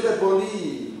 Jésus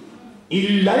répondit,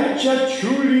 Elijah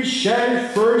truly shall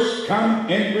first come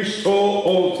and restore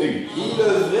all things. il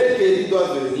est vrai qu'Élie doit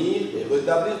venir et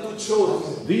rétablir toutes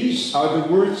choses. These are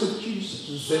the words of Jesus.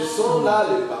 Ce sont là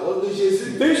les paroles de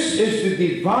Jésus. This is the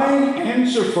divine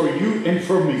answer for you and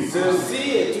for me.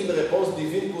 Ceci est une réponse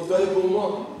divine pour toi et pour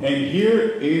moi. And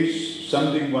here is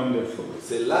something wonderful.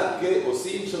 C'est là que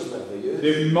aussi une chose merveilleuse.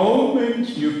 The moment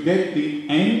you get the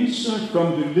answer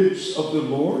from the lips of the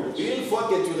Lord, Une fois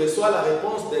que tu reçois la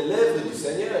réponse des lèvres du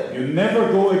Seigneur, you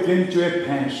never go again to a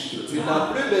pastor tu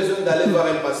n'as plus besoin d'aller voir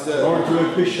un pasteur or to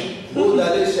a bishop ou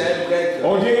d'aller chez un prêtre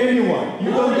or to anyone.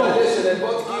 You ou don't d'aller go. chez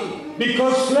n'importe qui.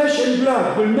 Because flesh and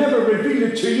blood will never reveal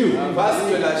it to you. Parce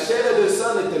que la chair et le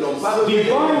sang ne te l'ont pas révélé.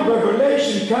 Divine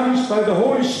revelation comes by the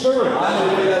Holy Spirit, La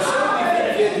révélation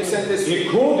divine vient du Saint-Esprit,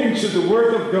 according to the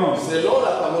Word of God. selon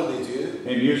la parole de Dieu.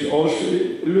 And here's also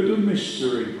a little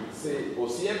mystery. C'est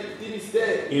aussi un petit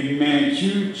mystère. In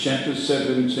Matthew chapter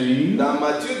 17, Dans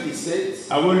Matthieu 17,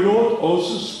 our Lord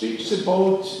also speaks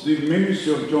about the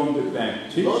ministry of John the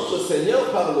Baptist, notre Seigneur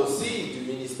parle aussi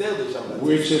du ministère de Jean-Baptiste,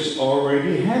 which has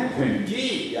already happened.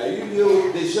 qui a eu lieu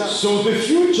déjà. So the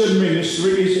future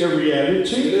ministry is a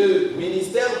reality, Le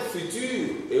ministère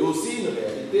futur est aussi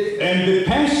réalité. And the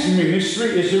past ministry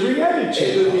is a Et reality.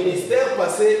 le ministère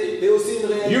passé était aussi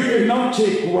une You réalité. cannot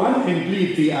take one and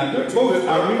leave the other. Tu peux Both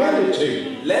pas are prendre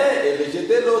reality. l'un et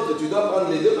rejeter l'autre. Tu dois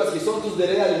prendre les deux parce qu'ils sont tous des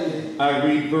réalités. I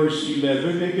read verse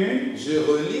 11 again. Je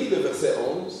relis le verset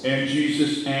 11. And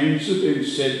Jesus answered and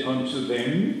said unto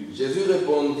them, Jésus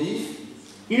répondit,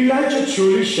 Elijah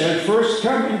truly shall first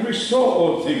come and restore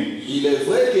all things. il est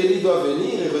vrai qu'Élie doit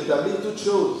venir et rétablir toutes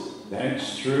choses.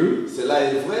 That's true. Cela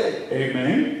est vrai.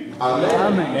 Amen.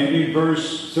 Amen. And in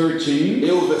verse 13,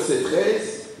 Et au verset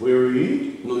 13, we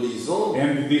read, nous lisons,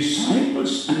 And the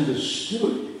disciples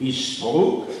understood he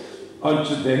spoke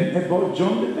unto them about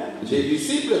John the Baptist. les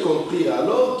disciples comprirent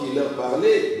alors qu'il leur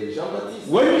parlait de Jean-Baptiste.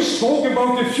 When he spoke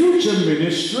about the future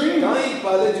ministry, Quand il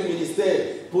parlait du ministère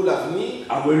pour l'avenir,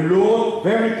 our Lord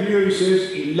very clearly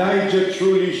says, Elijah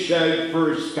truly shall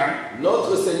first come.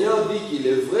 notre Seigneur dit qu'il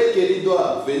est vrai qu'Élie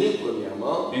doit venir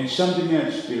premièrement. And something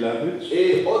else, beloved,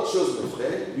 Et autre chose, mes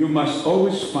frères, you must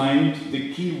always find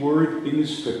the key word in the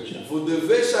scripture. vous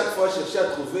devez chaque fois chercher à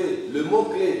trouver le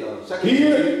mot-clé dans chaque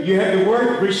Here you have the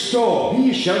word restore.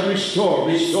 He shall restore,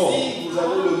 Et restore. si vous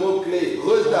avez le mot-clé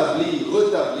rétablir,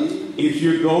 rétablir, If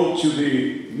you go to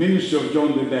the ministry of John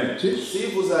the Baptist, si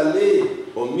vous allez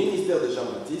au ministère de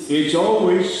Jean-Baptiste, it's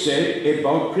always said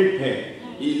about prepare.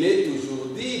 il est toujours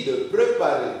dit de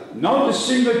préparer. Not a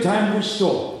single time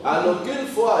restore. À aucune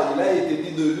fois, il a été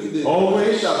dit de lui de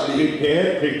Always rétablir,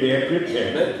 prepare, prepare,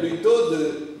 prepare. mais plutôt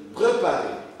de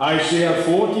préparer. Isaiah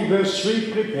 40 verse 3,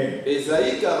 prepare.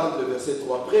 Ésaïe 40, le verset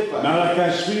 3, préparer.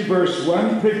 Malachi 3 verse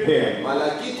 1, prepare.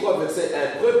 Malachie 3, verset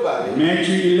 1, préparer.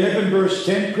 Matthew 11 verse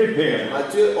 10, prepare.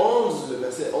 Matthieu 11, le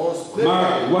verset 11,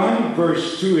 préparer. Mark 1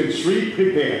 verse 2 and 3,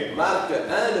 prepare. Marc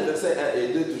 1, le verset 1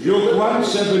 et 2, toujours Luke 1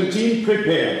 préparer. 17,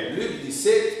 prepare. Luc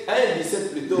 17, 1,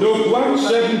 17 plutôt. Luke 1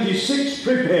 préparer. 76,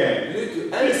 prepare. Luc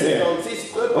 1,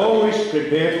 76, préparer. Always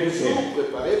prepare, Toujours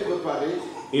prepare. préparer, préparer.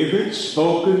 If it's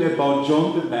spoken about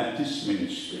John the Baptist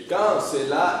ministry. Quand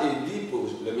cela est dit pour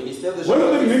le ministère de When the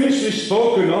Jean-Baptiste. ministry is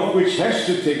spoken of, which has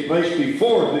to take place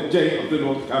before the day of the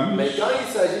Lord comes, Mais quand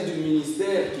il s'agit du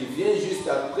ministère qui vient juste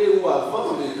après ou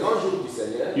avant le grand jour du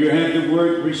Seigneur, you have the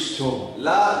word restore.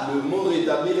 là, le mot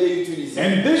rétablir est utilisé.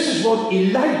 And this is what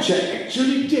Elijah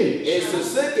actually did. Et c'est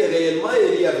ce que réellement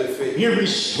Élie avait fait. He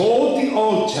restored the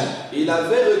altar. Il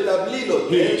avait rétabli He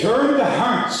l'autel, turned the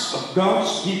hearts of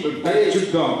God's people back to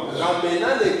God.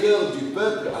 ramenant les cœurs du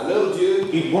peuple à leur Dieu.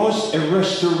 It was a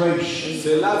restoration.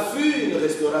 Cela fut une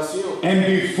restauration. And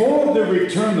before the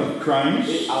return of Et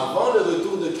Christ, avant le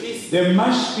retour de Christ, there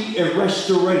must be a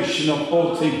restoration of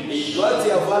all things. il doit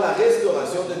y avoir la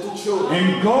restauration de toutes choses.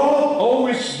 And God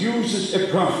always uses a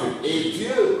prophet. Et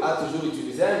Dieu a toujours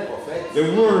utilisé un prophète.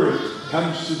 The word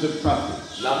comes to the prophet.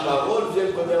 La parole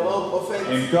vient premièrement au prophète.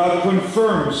 And God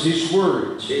confirms his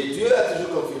word. Et Dieu a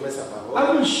toujours confirmé sa parole.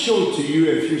 I will show to you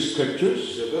a few scriptures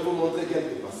Je vais vous montrer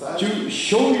quelques passages. to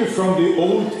show you from the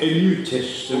Old and New Pour vous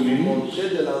Testament montrer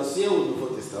de l'Ancien au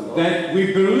Nouveau Testament. that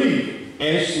we believe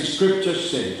as the scripture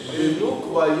says. Que nous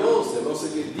croyons selon ce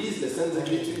que disent les Saintes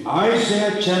Écritures.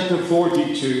 Isaiah chapter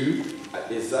 42,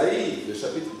 À Ésaïe, le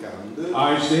chapitre 42,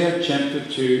 Isaiah chapter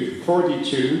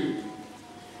 42,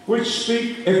 which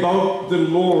speak about the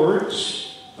Lord,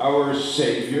 our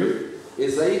Savior,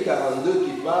 Ésaïe 42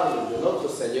 qui parle de notre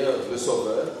Seigneur, le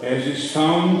Sauveur, as is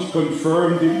found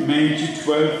confirmed in Matthew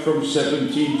 12 from 17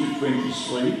 to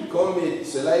 23. comme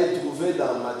cela est trouvé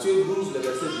dans Matthieu 12, le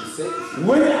verset 17.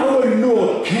 When our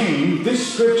Lord came,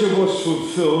 this scripture was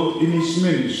fulfilled in his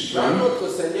ministry. Quand notre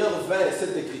Seigneur vint,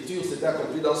 cette écriture s'est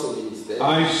accomplie dans son ministère.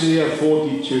 Isaiah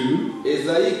 42,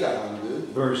 Ésaïe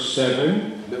 42, verse 7,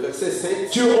 le verset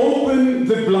 7. to open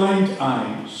the blind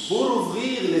eyes, Pour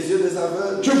ouvrir les yeux des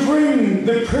aveugles, to bring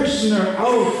the prisoner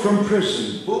out from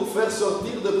prison, pour faire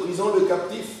sortir de prison le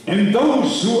captif and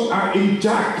those who are in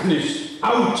darkness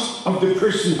out of the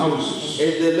prison houses.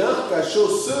 et de leurs cachots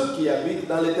ceux qui habitent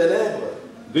dans les ténèbres.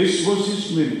 This was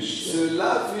his ministry.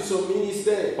 Cela fut son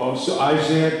ministère. Also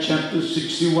Isaiah chapter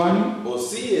 61,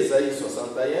 Aussi Ésaïe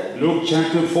 61, Luke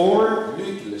chapter 4,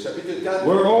 Luc le chapitre 4,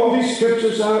 where all these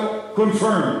scriptures are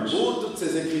confirmed. où toutes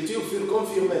ces écritures furent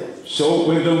confirmées. So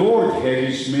when the Lord had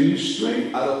his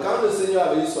ministry, Alors quand le Seigneur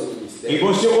avait eu son ministère, it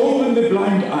was to open the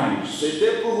blind eyes,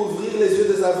 c'était pour ouvrir les yeux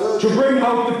des to aveugles bring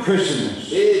out the prisoners,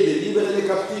 et de libérer les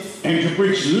captifs and to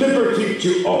preach liberty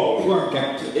to all who are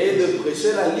captive. et de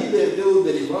prêcher la liberté ou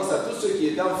délivrance à tous ceux qui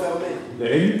étaient enfermés.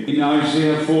 Then in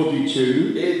Isaiah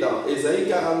 42, Et dans Ésaïe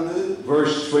 42,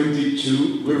 verse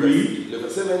 22, we read, le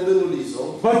verset 22, nous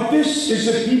lisons: But this is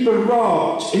a people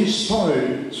robbed and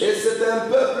spoiled, Et c'est un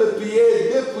peuple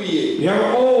pillé, dépouillé. They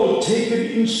are all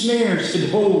taken in snares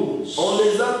and holes. On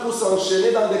les a tous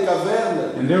enchaînés dans des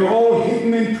cavernes, And they're all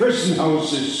hidden in prison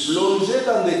houses. plongés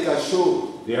dans des cachots.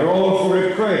 They are all for a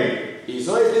prey. Ils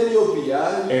ont été mis au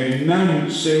pillage And none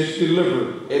says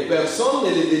deliver. et personne ne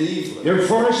les délivre. They're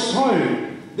for a spoil.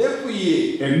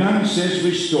 Dépouillés And none says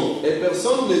restore. et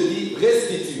personne ne dit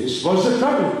restitue. This was the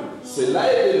problem.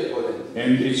 Cela était le problème.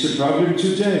 And it's a problem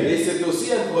today. Et c'est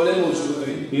aussi un problème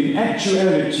aujourd'hui. In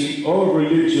actuality, all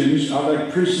religions are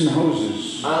like prison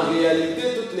houses. En réalité,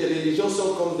 toutes les religions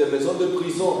sont comme des maisons de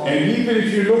prison. And even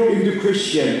if you look into Et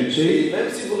Christianity, même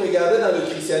si vous regardez dans le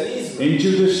christianisme,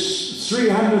 into the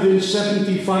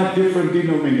 375 different dans les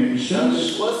denominations,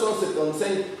 375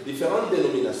 différentes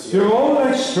dénominations, they're all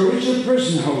like spiritual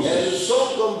prison elles houses.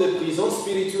 sont comme des prisons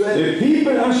spirituelles. The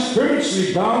people are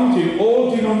spiritually bound in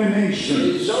all Les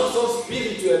denominations. gens sont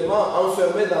spirituellement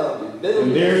enfermés dans des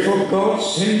And dénominations. therefore God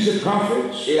sends a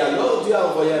prophet Et alors Dieu a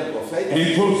envoyé un prophète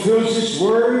and fulfills His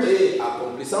word. et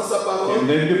accomplissant sa parole, And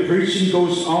then the preaching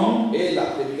goes on. et la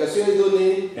prédication est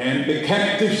donnée, And the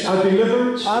captives are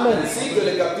delivered. ainsi que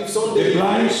les captifs sont The délivrés,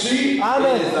 blind see. les The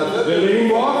aveugles,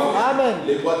 lame walk.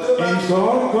 les boiteux And marchent.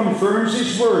 God confirms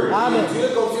His word. Et Dieu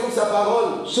confirme sa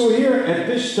parole. So here at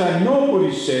this time,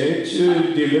 nobody said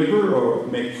to deliver or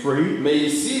make free. Mais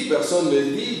ici, personne ne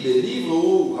dit délivre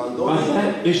ou rendons But libre.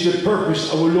 that is the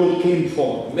purpose our Lord came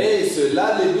for. Mais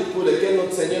cela le but pour lequel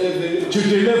notre Seigneur est venu. To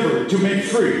deliver, to make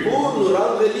free, Pour nous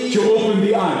rendre to libres, open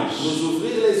the eyes, nous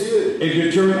ouvrir les yeux and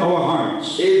to turn our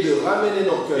hearts et de ramener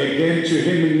nos cœurs again to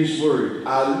Him and His word.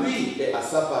 à lui et à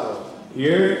sa parole.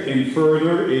 Here and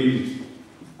further in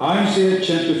Isaiah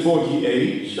chapter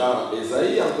 48, Dans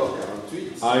Ésaïe encore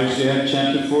 48, Isaiah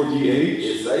chapter 48,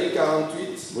 Ésaïe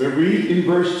 48, we read in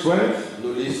verse 12,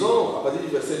 nous lisons à partir du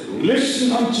verset 12.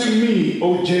 Listen unto me,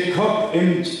 O Jacob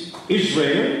and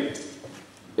Israel,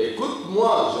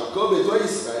 Écoute-moi, Jacob et toi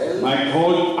Israël, I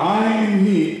called, I am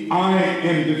He, I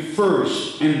am the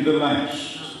first and the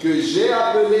last. que j'ai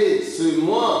appelé ce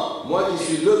moi qui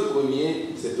suis le premier,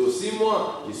 c'est aussi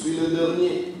moi qui suis le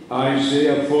dernier.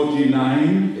 Isaiah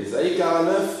 49, Ésaïe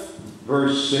 49,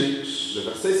 verse 6. le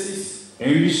verset 6.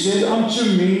 And he said unto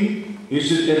me,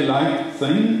 Is it a light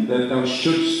thing that thou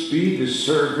shouldst be the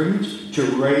servant to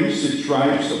raise the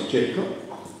tribes of Jacob?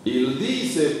 Il dit,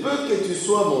 c'est peu que tu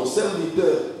sois mon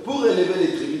serviteur pour élever les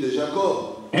tribus de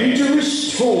Jacob And to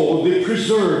restore the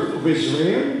preserved of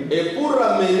Israel? et pour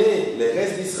ramener les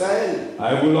restes d'Israël.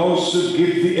 I will also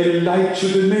give thee a light to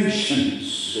the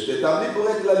nations, Je t'établis pour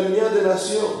être la lumière des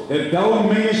nations, that thou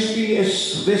mayest be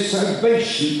as the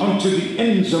salvation unto the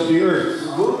ends of the earth.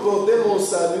 pour porter mon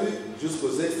salut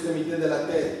jusqu'aux extrémités de la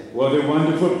terre. What a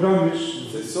wonderful promise.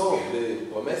 Ce sont des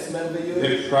promesses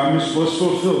merveilleuses. The promise was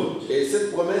fulfilled Et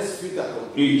cette promesse fut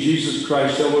accomplie in Jesus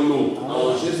Christ our Lord.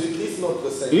 en Jésus-Christ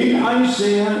notre Seigneur. In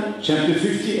Isaiah chapter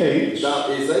 58,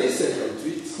 Dans Ésaïe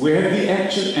 58, we have the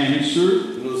actual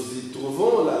answer. nous y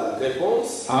trouvons la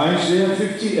réponse. Isaiah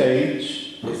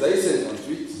 58, Ésaïe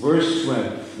 58, verse 12.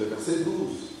 le verset 12.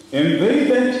 And they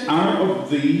that are of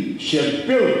thee shall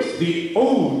build the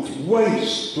old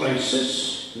waste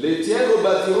places. Les tiens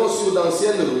rebâtiront sur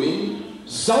d'anciennes ruines.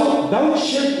 Thou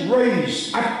shalt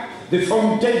raise up the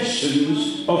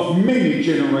foundations of many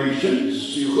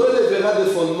generations, Tu relèveras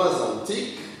des fondements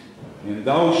antiques. and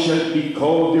thou shalt be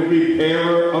called the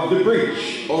repairer of the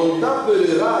breach, On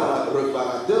t'appellera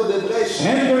réparateur des brèches.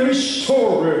 and the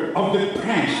restorer of the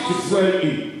path to dwell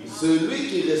in. Celui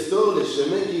qui restaure les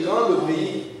chemins qui rend le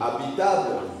pays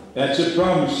habitable. That's a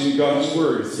promise in God's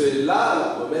word. C'est là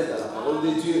la promesse de la parole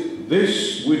de Dieu.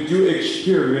 This would you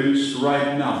experience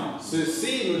right now.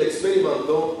 Ceci, nous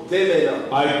l'expérimentons dès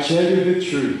maintenant. I tell you the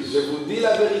truth. Je vous dis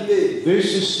la vérité.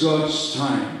 This is God's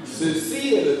time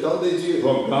Ceci est le temps de Dieu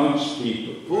for God's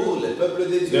people. pour les peuples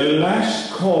de The Dieu.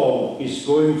 last call is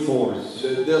going forth.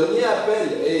 Le dernier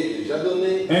appel est déjà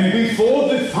donné. And before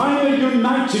the final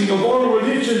uniting of all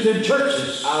religions and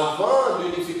churches Avant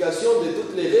l'unification de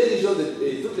toutes les religions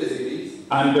et toutes les églises,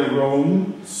 under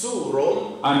Rome, sous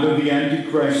Rome, under the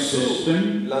Antichrist sous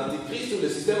system, l'Antichrist, sous le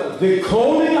système antichrist, the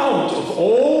calling out of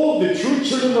all the true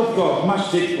children of God must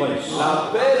take place.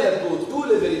 l'appel pour tous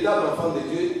les véritables enfants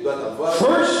de Dieu doit avoir.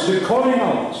 First, the calling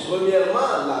out,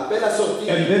 Premièrement, l'appel à sortir.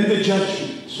 and then the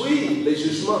judgment. Puis, les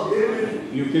jugements.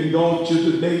 You can go to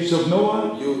the days of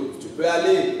Noah. Tu peux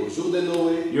aller au jour de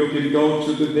Noé. You can go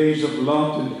to the days of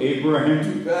Lot and Abraham.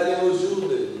 Tu peux aller au jour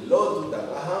de Lot,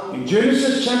 d'Abraham. In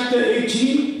Genesis chapter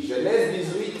 18, Genèse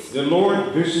 18. the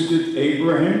Lord visited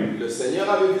Abraham Le Seigneur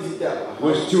avait visité Abraham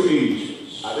with 2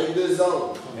 angels. avec 2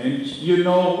 anges. And you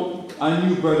know, I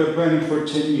knew Brother Branham for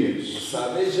 10 Vous years.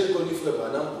 savez, j'ai connu Frère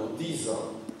Branham pour 10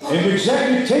 ans. And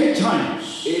exactly 10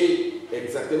 times, Et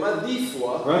exactement 10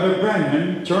 fois, Brother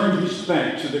Branham turned his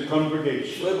back to the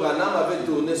congregation. Frère Branham avait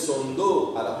tourné son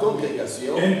dos à la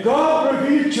congrégation. And God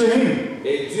revealed to him,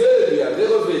 Et Dieu lui avait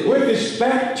révélé, with his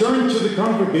back turned to the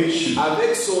congregation,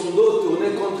 avec son dos tourné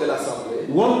contre l'assemblée,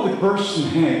 what the person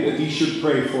had that he should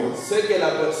pray for. ce que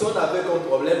la personne avait comme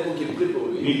problème pour qu'il prie pour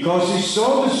lui. Because he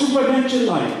saw the supernatural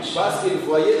light Parce qu'il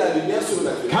voyait la lumière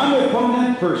surnaturelle come upon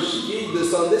that person. qui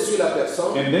descendait sur la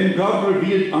personne. And then God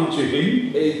revealed unto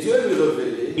him Et Dieu lui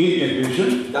révélait in a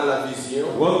vision dans la vision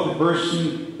what the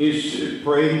person is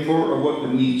praying for or what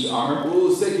the needs are.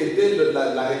 pour ce qu'était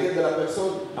la requête de la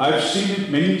personne. I've seen it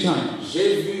many times.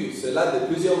 J'ai vu cela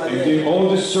de plusieurs And manières. in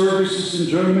all the services in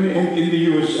Germany and in the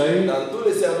USA, Dans tous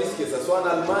les services, que ce soit en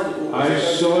Allemagne ou aux I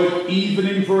États-Unis, saw it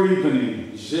evening for evening.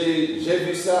 j'ai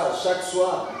vu ça chaque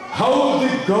soir. How the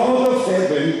God of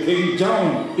heaven came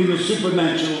down in a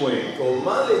supernatural way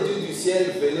Comment les dieux du ciel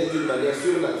venaient d'une manière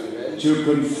surnaturelle to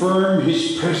confirm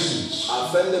his presence.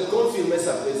 afin de confirmer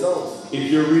sa présence.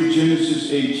 If you read Genesis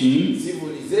 18, Si vous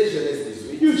lisez Genèse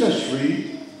 18, you just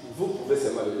read, vous pouvez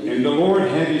seulement le lire. and the Lord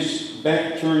had his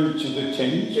back turned to the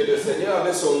tent. Que le Seigneur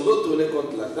avait son dos tourné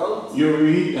contre la tente. You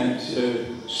read that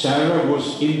Sarah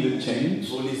was in the tent,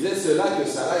 Vous lisez cela que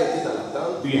Sarah était dans la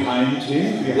tente, behind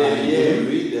him. derrière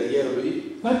lui.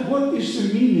 But what is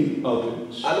the meaning of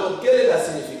it? Alors, quelle est la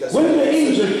signification? When the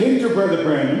angel came to Brother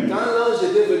Branham Quand l'ange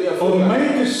était venu à on Frère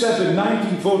May the 7th,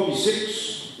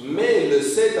 1946, mai le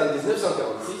 7 en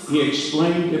 1946, he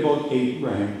explained about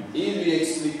Abraham, il lui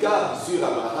expliqua sur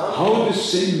Abraham how the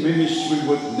same ministry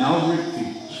would now repeat.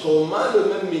 comment le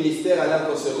même ministère allait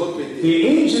encore se répéter. The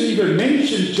angel even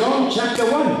mentioned John chapter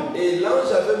 1. Et l'ange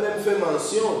avait même fait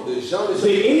mention de Jean le The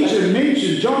chapitre angel 1.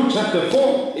 mentioned John chapter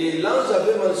 4 Et l'ange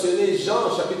avait mentionné Jean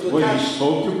chapitre when he 4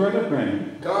 spoke to Brother Branham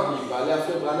quand il parlait à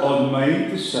Frère Branham. on May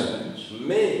the 7th,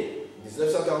 Mai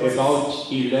 1946,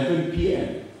 about 11 p.m.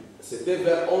 c'était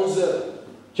vers 11h.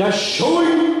 Just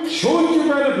showing to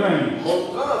Brother Branham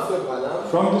Montrant à Frère Branham,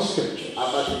 from the scriptures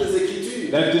à partir des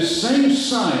Écritures, that the same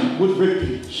sign would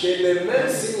repeat, que les mêmes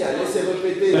signes allaient se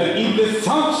répéter, that in the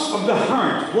thoughts of the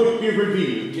heart would be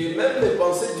revealed, que même les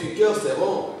pensées du cœur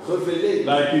seront révélées,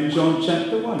 like in John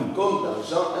chapter 1, comme dans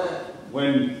Jean 1,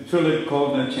 when Philip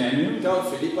called Nathanael. quand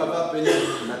Philippe avait appelé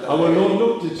Our Nathanaël. Lord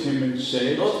looked at him and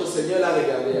said, Notre Seigneur l'a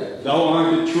regardé. Thou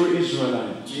art the true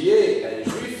Israelite, Tu es un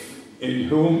juif in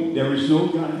whom there is no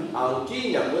guile. en qui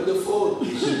il y a moins de fraude.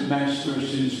 He said, Master,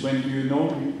 since when do you know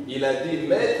me? Il a dit,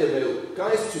 Maître, mais quand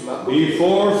est-ce que tu m'as connu?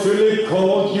 Before Philip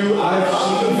called you, I've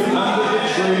seen you under the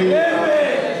tree.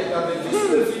 Je t'avais vu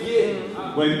sur le figuier.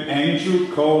 When Andrew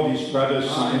called his brother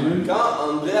Simon, Quand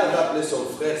André avait appelé son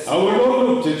frère our Simon, Lord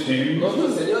looked at him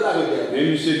notre Seigneur l'a regardé.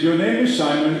 and he said, Your name is Il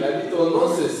Simon, a dit, ton nom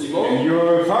c'est and Simon,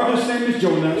 your father's name is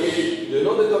Jonas. et le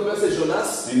nom de ton père c'est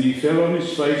Jonas. And he fell on his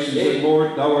face and said,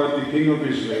 Lord, thou art the King of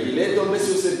Israel. Il est tombé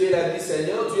sur ses pieds, il a dit,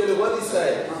 Seigneur, tu es le roi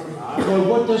d'Israël. Well,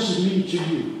 what does it mean to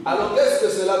you? Alors qu'est-ce que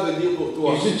cela veut dire pour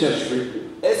toi? Is it just written?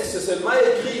 Est-ce que c'est seulement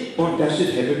écrit Or does it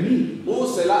have a meaning? ou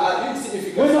cela a une When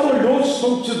signification? our Lord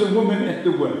spoke to the woman at the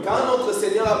well, Quand notre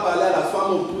Seigneur a parlé à la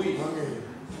femme au puits,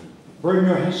 bring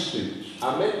your husband.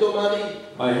 amène ton mari,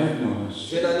 I have no husband.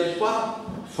 je n'en ai pas,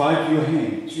 5 you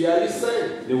have. tu as eu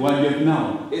 5, The one you have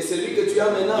now et celui que tu as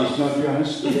maintenant, is not your il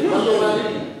husband. n'est pas ton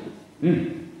mari.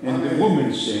 And the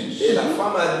woman Et says, la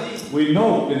femme a dit, we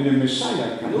know when the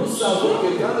Messiah nous comes, savons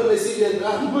que quand le Messie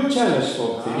viendra, he will tell us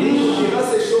what il things. nous dira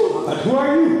ces choses. But who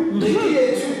are you? Mais qui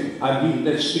es-tu? I mean,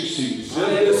 that speaks to you.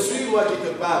 Je suis moi qui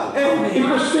te parle. And it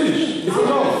was finished. It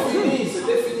was all.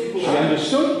 C'était fini pour She moi.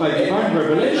 understood by divine Elle a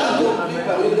revelation. compris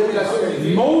par une révélation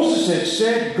divine. Moses had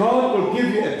said, God will give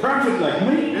you a prophet like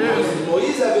me.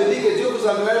 Moïse avait dit que Dieu vous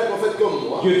enverra un prophète comme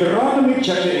moi. Deuteronomy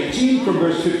chapter 18 from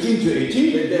verse 15 to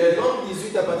 18. Deutéronome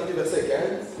 18 à partir du verset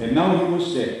 15. And now he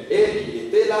was there. Et il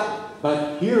était là.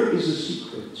 But here is a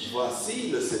secret.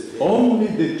 Voici le secret. Only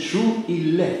the true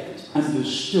elect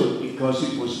understood because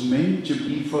it was meant to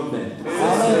be for them.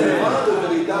 Seulement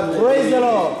de véritables Praise the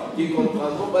Lord. qui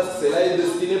comprendront parce que cela est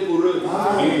destiné pour eux.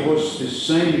 It was the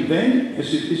same then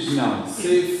as it is now.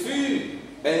 C'est fut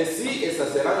ainsi et ça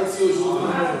sera ainsi aujourd'hui.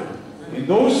 In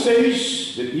those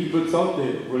days, the people thought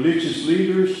the religious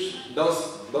leaders,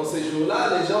 Dans ces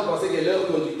jours-là, les gens pensaient que leur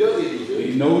conducteur religieux,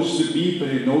 he knows the people,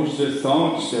 he knows their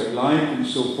thoughts, their life, and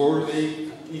so forth.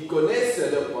 ils connaissent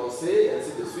leurs pensées,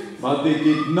 ainsi de suite. But they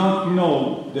did not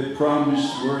know the promised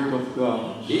word of God.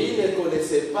 Ils ne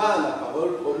connaissaient pas la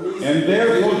parole promise. And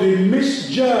therefore they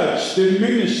misjudged the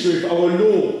ministry of our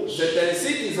Lord. C'est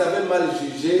ainsi qu'ils avaient mal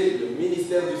jugé le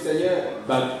ministère du Seigneur.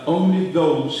 But only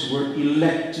those who were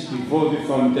elected before the Mais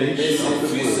foundation of c'est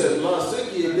the fut world. seulement ceux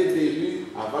qui étaient élus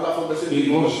avant avant la fondation du It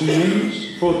monde. was meant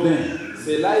for them.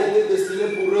 Cela était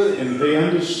destiné pour eux. And they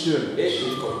understood. Et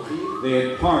ils comprirent They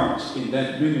had part in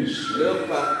that ministry. leur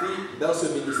partie dans ce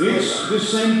ministère. It's the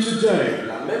same today.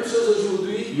 La même chose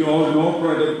aujourd'hui. You all know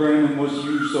Brother Branham was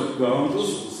used of God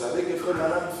Tous, vous savez que Frère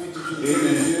Branham fut utilisé in de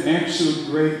Dieu an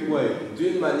absolute great way.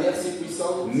 d'une manière si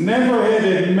puissante. Never had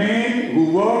a man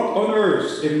who walked on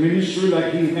earth in ministry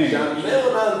like he had. Jamais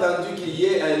on a entendu qu'il y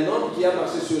ait un homme qui a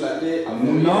marché sur la terre.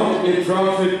 Not a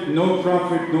prophet, no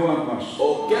apostle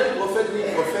Aucun prophète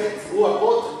ni prophète ou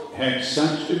apôtre had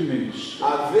such a ministry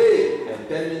avait un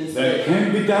tel that ministère.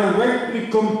 can be directly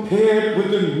compared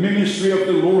with the ministry of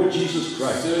the Lord Jesus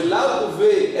Christ. Cela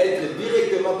pouvait être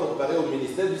directement comparé au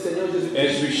ministère du Seigneur As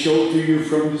Jésus-Christ. we show to you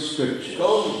from the scriptures.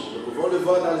 Comme nous pouvons le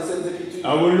voir dans les Saintes Écritures.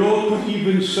 Our Lord could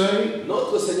even say,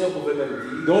 Notre Seigneur pouvait même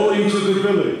dire, go into the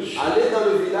village. allez dans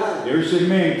le village. There's a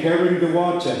man carrying the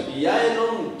water. Il y a un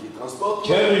homme qui transporte.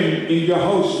 Tell him in your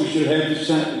house we should have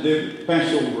the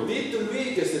Passover.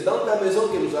 Dites-lui que c'est dans ta maison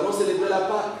que nous allons célébrer la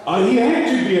Pâque. He had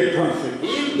to be a prophet.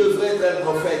 Il devrait être un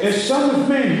prophète. As Son of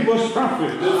Man, he was prophet.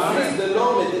 Le Fils de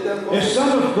l'homme était un As prophète.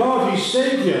 Son of God, he's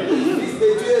Savior. Le Fils de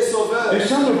Dieu est sauveur. As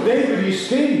Son of David, he's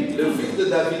King. Le Fils de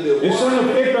David est As roi. Son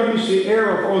of Abraham, he's the heir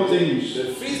of all things.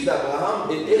 Le Fils d'Abraham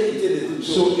est héritier de toutes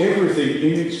So choses. everything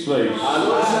in its place.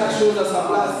 Alors chaque chose à sa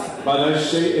place. But I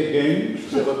say again,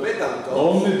 Je répète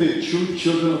encore. only the true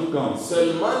children of God,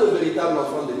 Seulement le véritable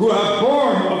enfant de who Dieu, are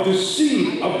born of the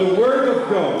seed of the Word of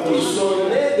God, qui sont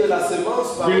nés de la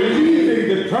semence par Dieu,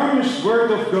 believing the promised Word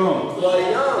of God,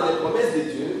 croyant les promesses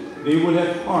de Dieu, they will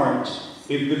have part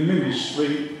in the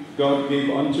ministry God gave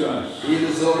unto us.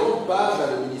 ils auront part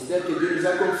dans le ministère que Dieu nous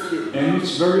a confié. And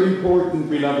it's very important,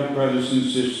 beloved brothers and Et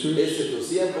sisters, c'est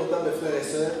aussi important, mes frères et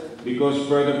sœurs, because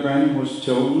Brother Branham was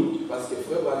told parce que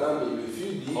Frère Branham il lui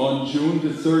fut dit, on June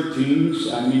the 13th,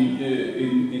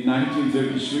 in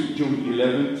 1933, June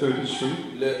 11th, 33,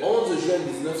 le 11 juin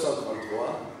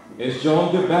 1933, as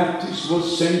John the Baptist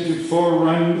was sent to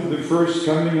forerun the first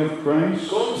coming of Christ,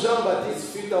 comme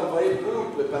Jean-Baptiste fut envoyé pour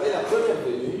préparer la première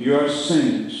venue, you are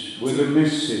sent with a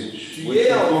message which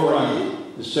will forerun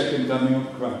the second coming of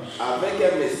Christ.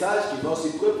 avec un message qui va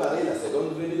aussi préparer la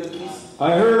seconde venue de Christ.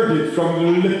 I heard it from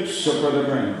the lips of Brother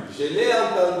Branham. Je l'ai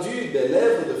entendu des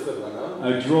lèvres de Frère Branham.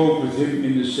 I drove with him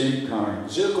in the same car.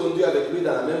 Je conduis avec lui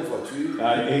dans la même voiture.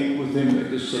 I ate with him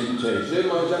at the same table. Je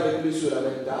mangeais avec lui sur la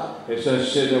même table. As I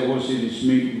said, I was in his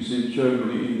meetings in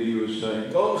Germany, in the USA.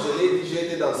 Comme je l'ai dit,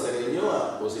 j'étais dans ses réunions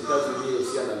aux États-Unis et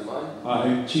aussi en Allemagne. I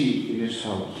had tea in his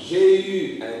house. J'ai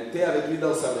eu un thé avec lui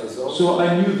dans sa maison. So I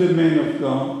knew the man of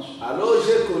God, Alors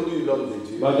j'ai connu l'homme de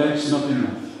Dieu. but that's not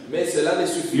enough. Mais cela ne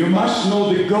suffit You pas. must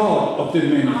know the God of the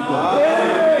man of God.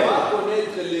 Tu dois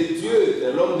connaître les dieux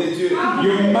de l'homme de Dieu.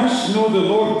 You must know the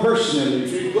Lord personally.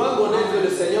 Tu dois connaître le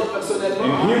Seigneur personnellement.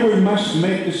 And here we must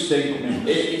make the statement.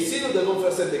 Et ici, nous devons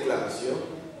faire cette déclaration.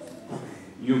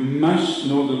 You must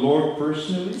know the Lord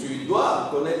personally. Tu dois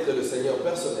connaître le Seigneur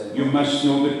personnellement. You must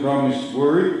know the promised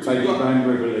word by divine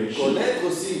revelation. Connaître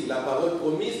aussi la parole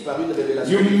promise par une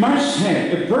révélation. You must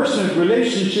have a personal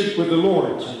relationship with the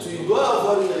Lord. Tu dois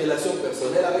avoir une relation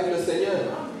personnelle avec le Seigneur.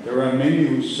 There are many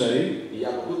who say, Il y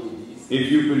a beaucoup qui disent,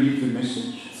 if you believe the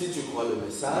message, si tu crois le you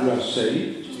message, are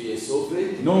saved. tu es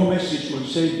sauvé. No message will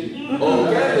save you. Aucun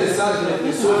message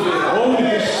ne te sauvera. Only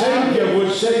the Savior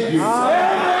will save you.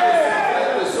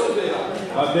 Te sauvera.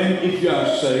 But then if you are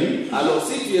saved, Alors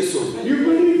si tu es sauvé, you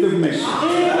believe the message.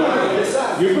 le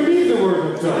message, You believe the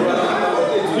word of tu crois God. la parole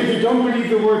de If Dieu. you don't believe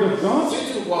the word of God, Si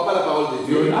tu ne crois pas la parole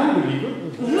de you're Dieu, an unbeliever.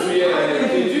 tu es un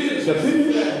incrédule. It's a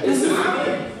finish. Et c'est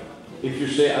fini. If you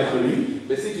say, I believe,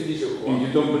 Mais si tu dis je crois, and you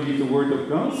don't believe the word of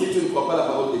God, si tu ne crois pas la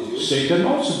parole de Dieu, Satan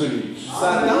also believes.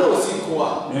 Satan aussi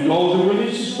croit. And all the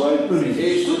religious world believes.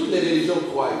 Et toutes les religions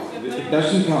croient. It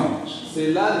doesn't count.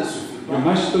 Cela ne suffit You pas.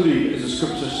 must believe, as the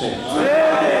scripture says.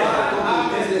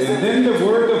 Et And then the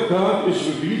word of God is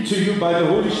revealed to you by the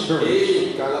Holy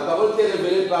Spirit. quand la parole t'est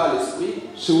révélée par l'Esprit,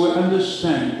 So we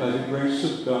understand by the grace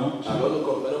of God alors nous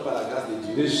comprenons par la grâce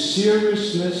de Dieu the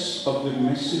seriousness of the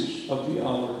message of the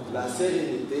hour. la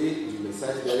sérénité du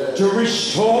message de l'heure. To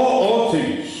restore all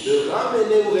things. De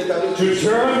ramener ou rétablir To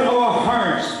turn our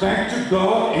hearts back to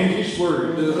God and His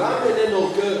Word. de ramener nos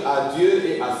cœurs à Dieu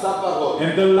et à sa parole.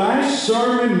 And the last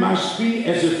sermon must be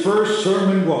as the first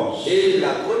sermon was. Et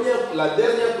la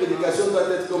dernière prédication doit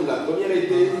être comme la première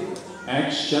était.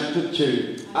 Acts chapter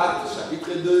 2, Actes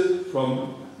chapitre 2,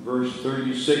 from verse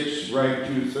 36 right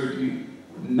to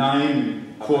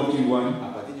 39, 41.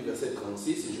 à partir du du verset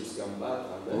 36 jusqu'en bas,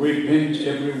 39. Repent,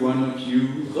 every one of you,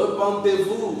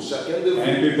 Repentez-vous, chacun de vous,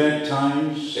 and be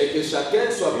baptized et que chacun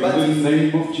soit in the baptisé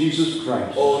name of Jesus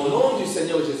Christ, au nom du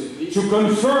Seigneur Jésus-Christ to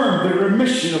confirm the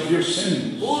remission of your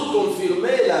sins. pour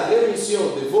confirmer la rémission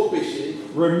de vos péchés.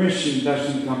 Remission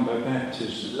doesn't come by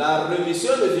baptism. La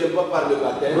rémission ne vient pas par le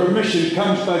baptême. Remission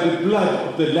comes by the blood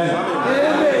of the Lamb.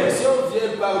 La rémission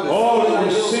vient par le sang All de our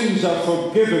l'agneau. sins are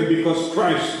forgiven because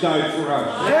Christ died for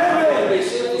us. Les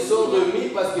péchés qui sont remis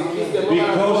parce que Christ est mort à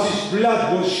la Because croix. his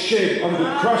blood was shed on the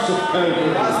cross of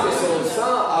Calvary. Parce que son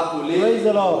sang a coulé. Praise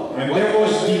the Lord. And there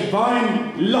was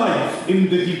divine life in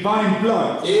the divine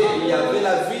blood. Et il y avait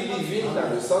la vie divine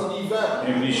dans le sang divin.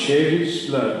 And he shed his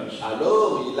blood.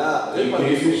 Alors il a He répandu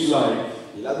gave his son sang. life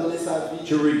Il a donné sa vie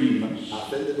to redeem us.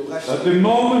 afin de nous At racheter. the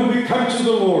moment we come to the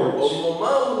Au Lord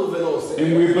moment où nous venons au and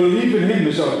Seigneur we believe in him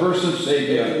as our personal et que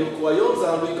Savior, nous croyons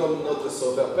en lui comme notre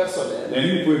sauveur personnel, then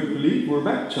if we believe, we're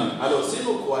baptized alors si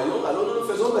nous croyons, alors nous nous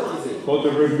faisons baptiser for the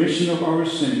remission of our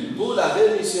sins. pour la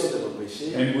rémission de nos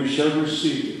péchés. And we shall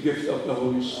receive the gift of the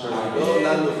Holy Spirit. Alors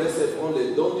là, nous recevrons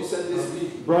les dons du Saint-Esprit.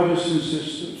 Brothers and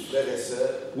sisters, Frères et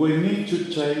sœurs, we need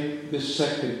to take the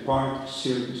second part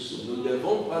seriously. nous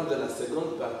devons prendre la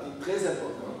seconde partie très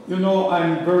importante. You know,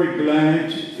 I'm very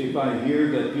glad if I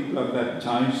hear that people are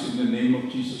baptized in the name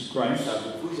of Jesus Christ.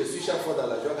 Je suis chaque fois dans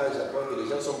la joie quand j'apprends que les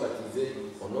gens sont baptisés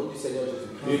au nom du Seigneur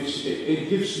Jésus-Christ. It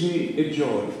gives me a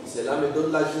joy Cela me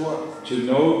donne la joie to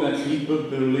know that people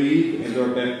believe and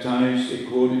are baptized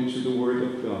according to the Word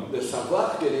of God. de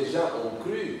savoir que les gens ont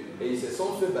cru et ils se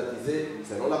sont fait baptiser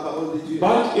selon la parole de Dieu.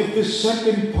 But if the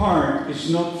second part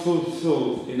is not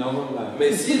fulfilled in our life,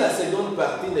 Mais si la seconde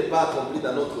partie n'est pas accomplie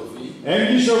dans notre vie,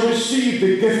 and you shall receive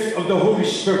the gift of the Holy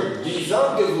Spirit,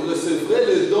 disant que vous recevrez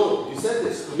le don du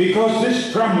Saint-Esprit, because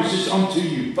this promise is unto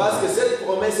you, parce que cette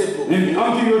promesse est pour and vous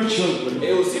unto your children,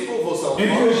 et aussi pour vos enfants, and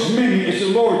to as many as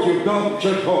the Lord your God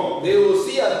shall call. et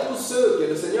aussi à tous ceux que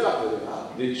le Seigneur appellera,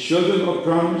 The children of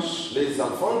promise les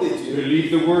enfants de Dieu, believe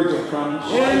the word of promise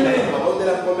la parole de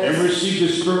la and promesse, receive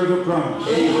the spirit of promise.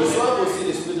 et ils reçoivent aussi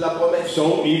l'esprit de la promesse.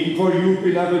 So even for you,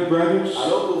 beloved brothers,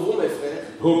 Alors pour vous, mes frères,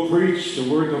 who preach the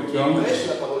word of qui God, prêchent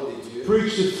la parole de Dieu,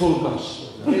 preach the full gospel.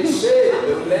 prêchez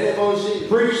le plein évangile.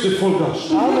 Preach the full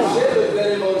gospel. Prêchez le plein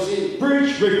évangile.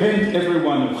 Preach, repent, every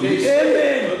one of you,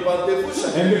 Prêchez, repentez-vous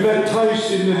chacun. and be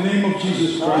baptized in the name of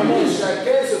Jesus Et Christ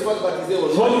chacun se fasse baptiser au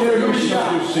for nom the de remission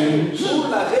of your sins, pour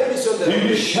la rémission des and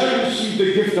you péchés. shall receive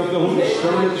the gift of the Holy Et ils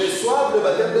Spirit. reçoivent le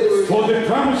baptême de l'Esprit. For the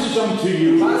promise is unto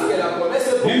you, Parce que la promesse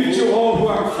est pour and vous. to all who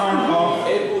are far off,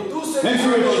 Et pour tous ceux and qui to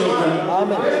your sont children.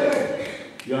 Amen.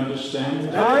 You understand?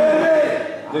 Amen.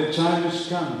 The time has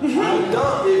come le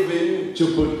temps est venu to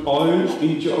put oil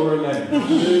into our lamps.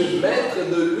 de mettre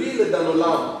de l'huile dans nos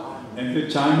lampes. And the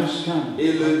time has come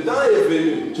Et le temps est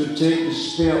venu to take the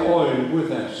spare oil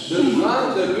with us de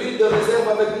prendre de l'huile de réserve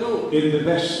avec nous in the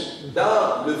vessel.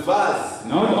 dans le vase.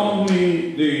 Not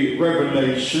only the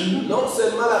revelation Non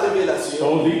seulement la révélation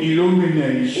or the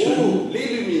illumination, ou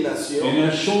l'illumination. and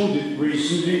I showed it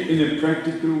recently in a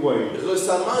practical way.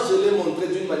 Récemment, je l'ai montré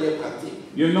d'une manière pratique.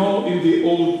 You know, in the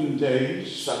olden days,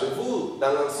 Savez-vous,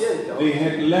 dans l'ancien temps, they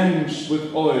had lamps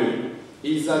with oil,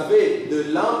 ils avaient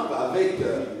de lampes avec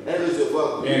un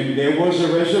réservoir d'huile. and there was a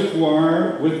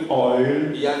reservoir with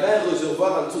oil, Il y avait un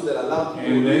réservoir en dessous de la lampe.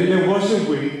 and then there was a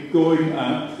wick going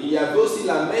up, Il y avait aussi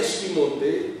la mèche qui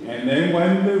montait. and then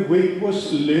when the wick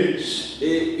was lit,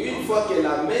 Et une fois que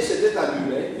la mèche était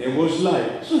allumée, there was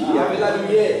light. il y avait la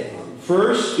lumière.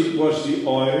 First, it was the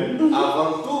oil.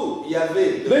 Avant tout, il y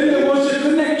avait de Then there was a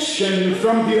connection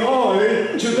from the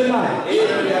oil to the et light. il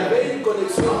y avait une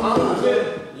connexion entre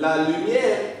la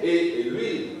lumière et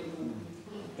l'huile.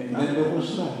 And then there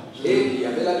was light. Et il y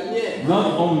avait la lumière.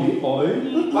 Not only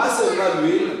oil, Pas seulement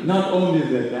l'huile, not only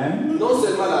the lamp, non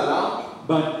seulement la lampe,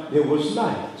 but there was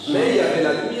light. mais il y avait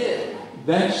la lumière.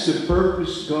 That's the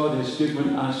purpose God has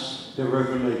given us the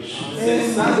revelation.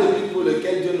 C'est ça le but pour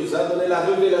lequel Dieu nous a donné la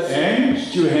révélation. And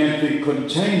to have the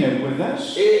container with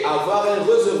us Et avoir un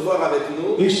réservoir avec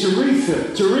nous, is to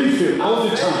refill all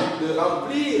the afin time. de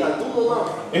remplir à tout moment.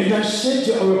 And I said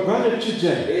to our brother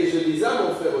today, Et je disais à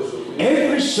mon frère aujourd'hui,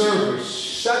 every service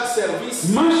chaque service,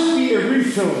 must be a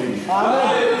refilling.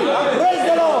 Amen. Praise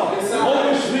the Lord.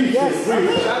 Always refill. Yes.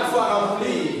 refill. chaque fois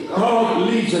remplir. God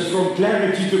leads us from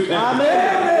clarity to clarity.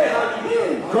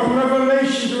 Amen. From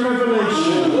revelation to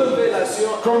revelation. Révélation,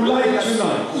 From light to révélation,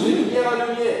 light. de lumière en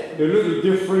lumière. A little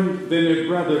different than a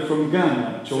brother from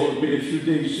Ghana told me a few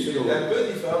days C'est ago. un peu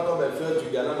différent comme un frère du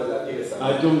Ghana me l'a dit récemment.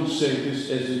 I don't say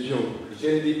this as a joke. Je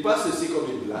ne dis pas ceci comme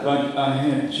une blague, but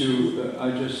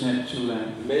I just had to laugh.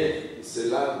 mais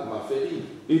cela m'a fait rire.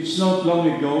 It's not long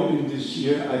ago in this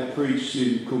year I preached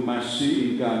in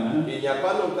Kumasi in Ghana. Il n'y a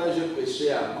pas longtemps, je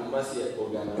prêchais à Kumasi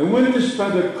au Ghana. And when this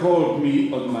brother called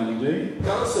me on Monday,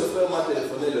 Quand ce frère m'a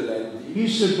téléphoné le lundi, he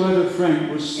said, Brother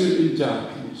Frank, we're still in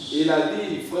darkness. il a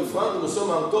dit, frère Franck, nous sommes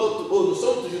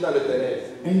toujours dans le ténèbre.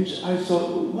 And I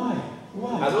thought, why?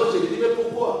 Why? Alors je lui dis, mais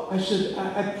pourquoi? I said,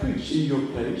 I preach in your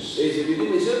place. Et je lui dis,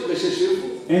 mais je prêchais chez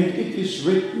vous. And it is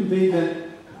written, they that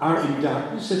are in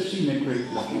darkness have seen a great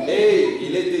light. Et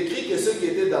il est écrit que ceux qui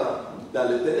étaient dans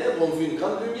le ténèbre ont vu une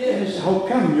grande lumière. Yes, how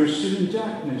come you're still in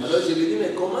Alors darkness? je lui dis,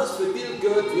 mais comment se fait-il que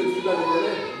tu es toujours dans le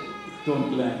ténèbre?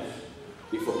 Don't laugh.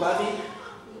 Il ne faut pas rire.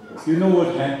 You know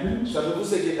what happened? Savez-vous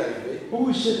ce qui est arrivé? Oh,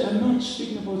 he said, I'm not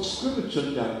speaking about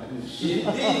spiritual darkness. Il dit,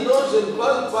 non, je ne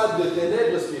parle pas de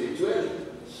ténèbres spirituelles.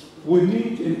 We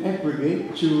need an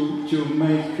aggregate to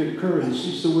make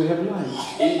currency so we have light.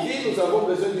 Il dit, nous avons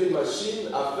besoin d'une machine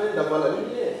afin d'avoir la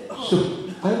lumière. So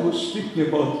I was speaking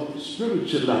about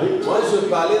spiritual light Moi, je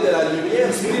parlais de la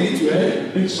lumière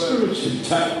spirituelle and spiritual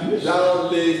darkness. dans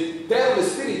les termes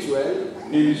spirituels.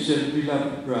 And he said,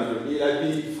 beloved brother, Il a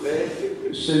dit, frère,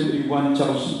 send me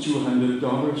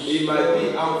 $1,200 il m'a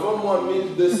dit, envoie-moi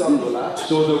 $1,200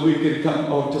 so that we can come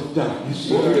out of darkness.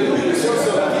 pour que nous puissions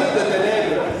sortir de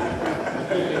ténèbres.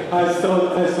 I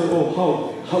thought,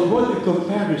 oh, what a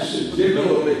comparison. J'ai dit,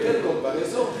 oh, mais quelle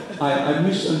comparaison. I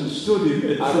misunderstood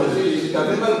him at Alors, first. je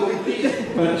t'avais mal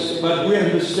compris. But we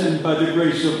understand by the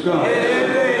grace of God.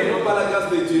 Non pas la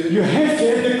grâce de Dieu. You have to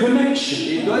have the connection.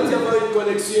 Il doit y avoir une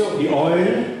connexion. The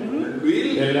oil,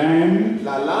 L'huile, the lamp,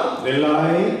 la lampe, the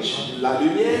light, la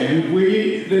lumière,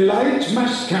 and the light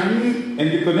must come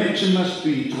and the connection must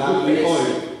be to la the oil.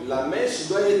 mèche. La mèche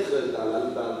doit être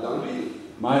dans l'huile.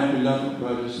 My beloved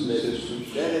brothers and sisters,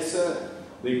 Frères et sœurs,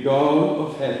 the God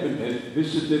of heaven has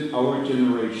visited our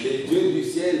generation. et Dieu du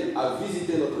ciel a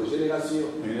visité notre génération.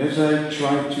 And as I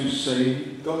tried to say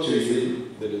Comme to j'essaie you,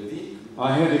 de le dire,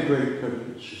 I had a great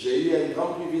privilege. j'ai eu un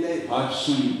grand privilège. I've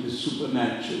seen the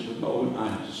supernatural with my own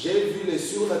eyes. J'ai vu le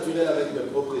surnaturel avec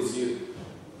mes propres yeux.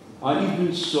 I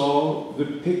even saw the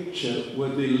picture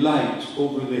with the light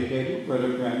over the head of Brother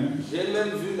Branham. J'ai même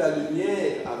vu la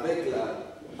lumière avec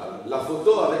la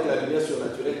photo avec la lumière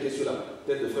surnaturelle qui est sur la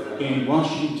tête de Frère Branham In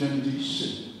Washington, D.C.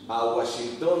 à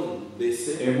Washington,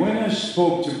 D.C. And when I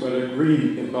spoke to Brother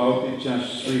Green about it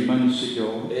just 3 months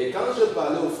ago, Et quand je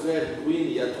parlais au frère Green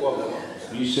il y a 3 mois,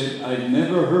 he said, I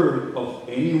never heard of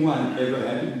anyone ever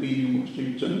having been in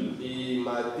Washington il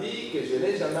m'a dit que je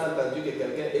n'ai jamais entendu que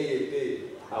quelqu'un ait été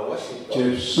à to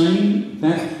Washington have seen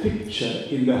that picture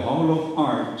in the Hall of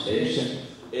Art. He said,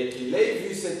 et qu'il ait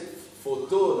vu cette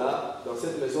photo-là dans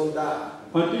cette maison d'art.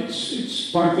 but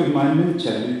it's part of my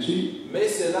mentality. Mais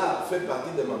cela fait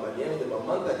partie de ma manière, de ma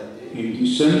mentalité. In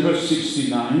December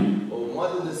 69, Au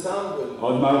mois de décembre,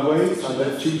 on my way to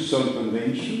the Tucson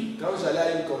Convention, quand j'allais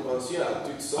à une convention à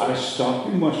Tucson, I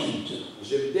stopped in Washington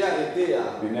je m'étais arrêté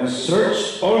à and I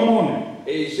searched all morning.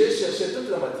 et j'ai cherché toute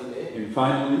la matinée And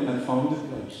finally, I found the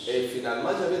place. et finalement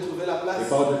j'avais trouvé la place.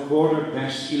 About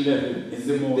 11:15 in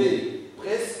the morning. C'était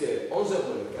presque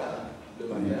 11h15 le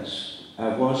matin. Yes,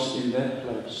 I was in that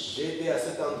place. J'étais à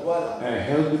cet endroit-là. I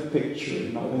held the picture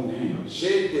in my own hands.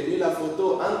 J'ai tenu la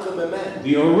photo entre mes mains.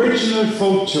 The original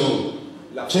photo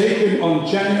La, taken on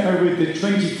January the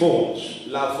 24th,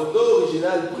 la photo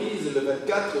originale prise le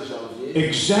 24 janvier,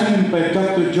 examined by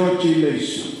Dr. Georgie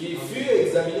Lacey qui fut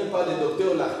examinée par le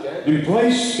docteur Larkin and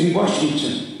placed in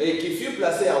Washington et qui fut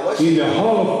placée à in the Washington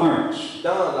Hall of Art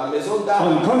dans la maison d'art,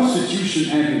 on Constitution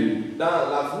Avenue. dans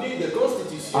l'avenue de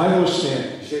Constitution. I was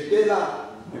there. J'étais là.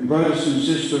 And brothers and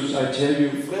sisters, I tell you,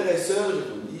 Frères et sœurs, je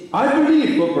vous dis, I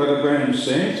believe what Brother Branham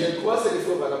said, je crois ce que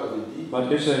Frère Branham avait dit,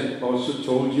 but as I also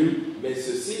told you, mais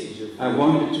ceci, I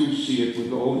wanted to see it with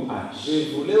my own eyes.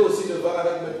 je voulais aussi le voir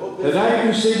avec mes propres That I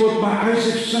yeux. can say what my eyes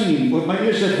have seen, what my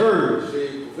ears have heard.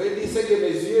 Je pouvais dire ce que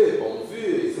mes yeux ont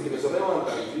vu et ce que mes oreilles ont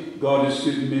entendu. God has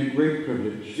given me a great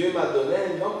privilege, Dieu m'a donné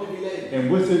un grand privilège. and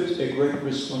with it a great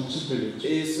responsibility.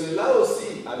 Et cela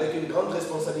aussi avec une grande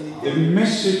responsabilité. The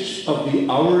message of the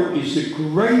hour is the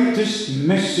greatest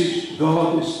message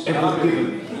God has ever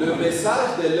given. Le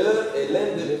message de l'heure est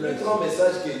l'un des plus grands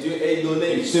messages que Dieu ait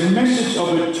donné. It's the message of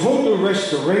a total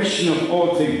restoration of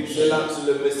all things. C'est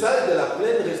le message de la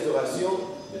pleine restauration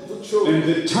de toutes choses. And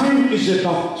the time is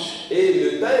about Et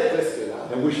le temps est presque là.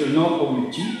 that we shall not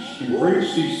only teach and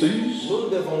preach these things, Nous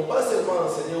ne devons pas seulement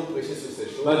enseigner ou prêcher sur ces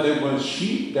choses, but that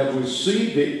will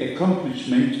see the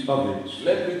accomplishment of it.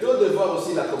 mais plutôt de voir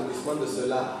aussi l'accomplissement de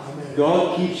cela.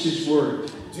 God keeps His word.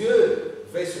 Dieu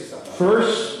fait sur sa parole.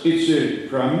 First, it's a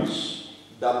promise.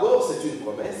 D'abord, c'est une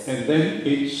promesse. and then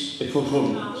it's a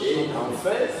fulfillment. Et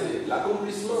enfin, c'est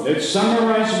l'accomplissement. Let's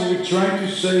summarize what we try to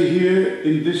say here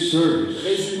in this service.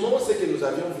 Résumons ce que nous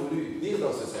avions voulu dire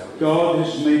dans ce service. God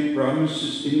has made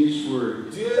promises in His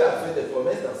Word Dieu a fait des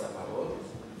promesses dans sa parole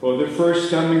for the first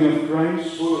coming of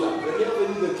Christ, pour la première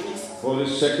venue de Christ for the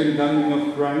second coming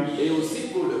of Christ. et aussi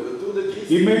pour le retour de Christ.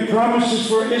 He made promises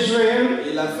for Israel,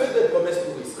 Il a fait des promesses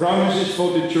pour Israël. promises for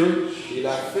the church, Il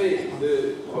a fait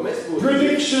des promesses pour l'Église.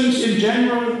 predictions in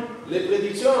general, Les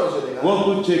prédictions en général. what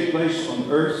will take place on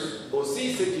earth,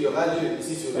 Aussi ce qui aura lieu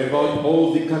ici sur la terre. about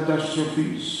all the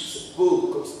catastrophes.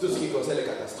 Pour tout ce qui concerne les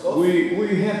catastrophes.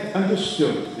 We have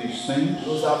understood these things,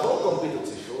 Nous avons compris toutes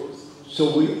ces choses.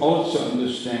 so we also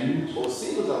understand Aussi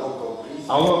nous avons compris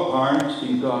our part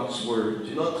in God's Word,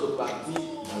 notre partie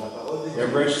dans la parole de a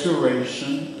Dieu. restoration,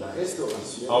 La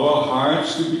restauration. our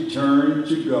hearts to be turned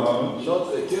to God,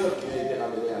 Notre cœur qui a été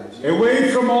ramené à Dieu. away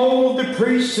from all the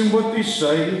priests and what they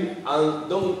say,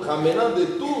 Donc ramenant de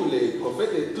tous les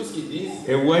prophètes et tout ce qu'ils disent.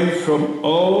 away from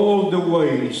all the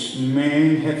ways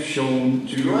men have shown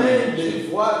to Loin man. des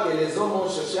voies que les hommes ont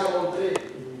cherché à montrer.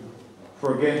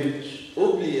 Forget it.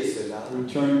 Oubliez cela.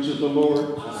 Return to the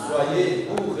Lord. Soyez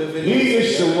ou revenez. He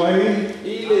is the way.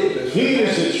 Il est le He chemin.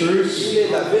 is the truth. Il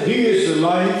est la vérité. He is the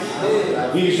life. Il est la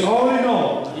vie. He is all in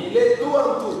all. Il est tout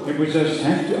en tout. And we just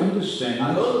have to understand,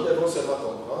 Alors nous devons seulement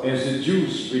comprendre as the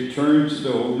Jews return to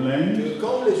the homeland, que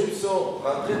comme les Juifs sont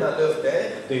rentrés dans leur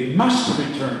terre, they must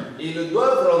return ils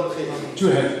doivent rentrer to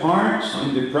have part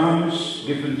in the promise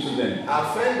given to them.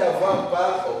 afin d'avoir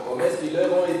part aux promesses qui leur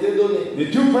ont été données.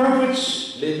 The two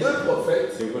prophets, Les deux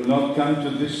prophètes, they will not come to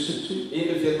this city.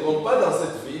 ils ne viendront pas dans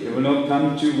cette They ville, will not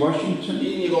come to Washington.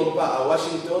 ils n'iront pas à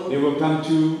Washington, They will come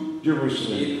to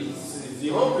Jerusalem. ils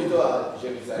iront plutôt à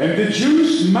Jérusalem. And the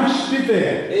Jews must be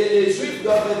there Et les Juifs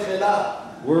doivent être là,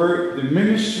 where the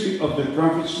ministry of the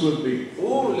prophets will be.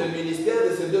 où le ministère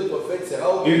de ces deux prophètes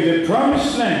sera In occupé. the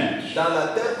promised land, Dans la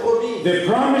terre promise, the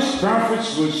promised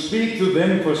prophets will speak to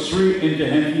them for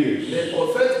 3.5 years. les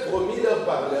prophètes promis leur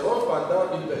parleront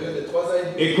pendant une période de 3 ans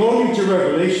et demi. According to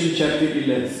Revelation chapter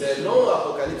 11, Selon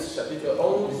Apocalypse chapitre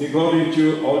 11, according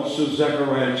to also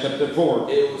Zechariah chapter 4,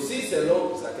 et aussi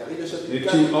selon Zacharie le the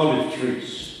chapitre two 4, olive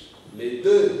trees. les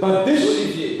deux But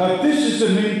oliviers. this is the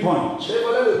main point. Mais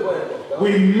voilà le point important.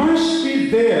 We must be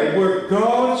there where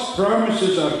God's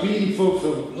promises are being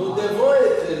fulfilled. Nous devons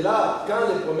être là quand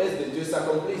les promesses de Dieu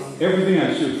s'accomplissent. Everything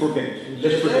else you forget. Le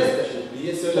Just forget. reste,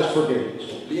 oubliez cela. Just forget it.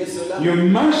 Oubliez cela. You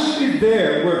must be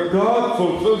there where God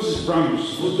fulfills His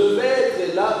promises. Vous devez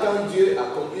être là quand Dieu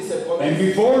accomplit ses And promesses.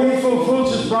 before He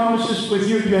fulfills His promises with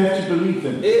you, you have to believe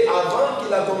them. Et avant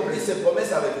qu'il accomplisse ses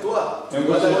promesses avec toi, tu And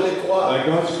dois we'll d'abord say, les croire. by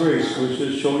God's grace, we'll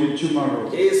just show you tomorrow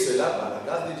Et cela, par la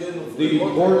grâce de Dieu, nous the vous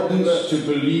montrons importance to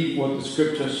believe what the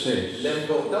Scripture says.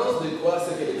 l'importance de croire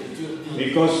ce que l'Écriture dit.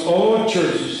 Because all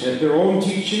churches have their own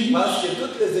teachings, Parce que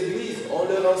toutes les églises ont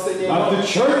leur enseignement. but the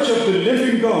church of the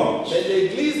living God Mais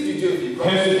l'Église du Dieu vivant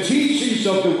has the teachings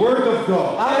of the Word of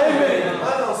God.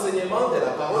 a l'enseignement de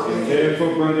la parole de And Dieu.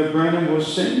 therefore, Brother Branham was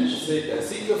sent C'est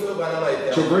ainsi que Frère Branham a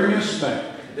été to envoyé, bring us back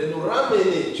de nous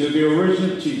ramener to the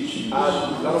original teachings à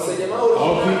l'enseignement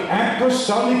of original the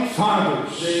apostolic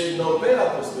fathers. de nos pères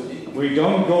apostoliques. We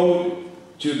don't go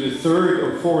to the 3rd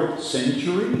or 4th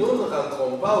century. Nous ne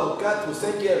rentrons pas au 4 ou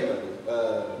 5e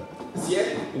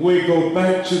siècle, We go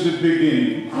back to the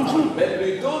beginning. mais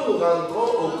plutôt nous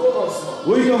rentrons au commencement.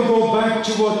 We don't go back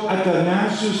to what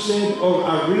Athanasius said, or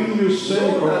Irenaeus said,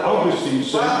 Nous or n'allons Augustine pas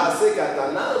said. à ce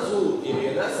qu'Athanase ou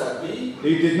Irénée a dit,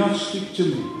 They did not speak to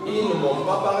me. ils ne m'ont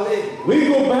pas parlé. We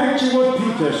go back to what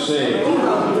Peter said, Nous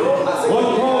rentrons à ce que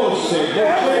what Paul said, what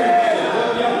James said,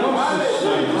 what the apostles ce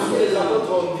said. que les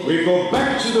apôtres ont dit. We go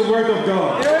back to the Word of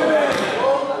God. Nous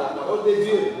rentrons à la parole de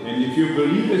Dieu. And if you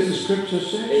believe as the Scripture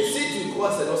Et says, si tu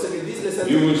crois selon ce que disent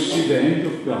les you will Saintes, see the hand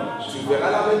of God. tu verras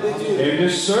la main de Dieu. And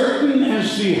as certain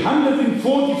as the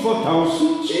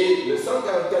 144,000 Et le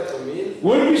 144 000,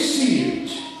 will be sealed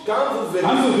quand vous verrez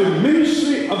under the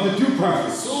ministry of the two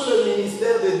prophets. sous le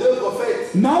ministère des deux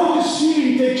prophètes, Now the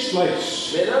sealing takes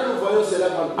place maintenant nous voyons cela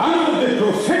comme under the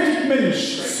prophetic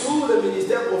ministry, sous le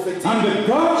ministère prophétique, under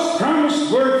God's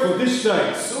promised word for this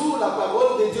day. sous la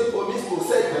parole de Dieu promise pour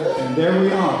cette heure. And there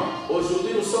we are.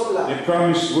 Aujourd'hui nous sommes là. The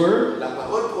promised word, La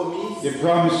parole promise, the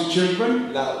promised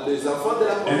children, les enfants de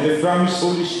la and the promesse promised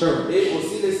Holy Spirit. et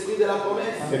aussi l'esprit de la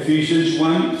promesse. Ephesians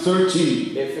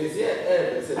 1:13. Éphésiens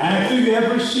 1, verset 13. After you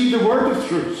have received the word of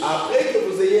truth, Après que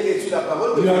vous ayez reçu la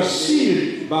parole de you are vérité,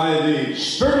 sealed by the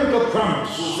Spirit of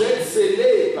promise. vous êtes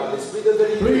scellés par l'esprit de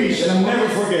vérité. Please, and never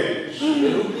forget it. Ne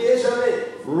l'oubliez jamais.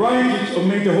 Write it, or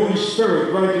may the Holy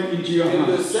Spirit write it into your Que le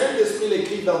heart. Saint-Esprit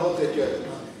l'écrive dans votre cœur.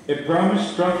 A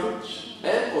promised prophet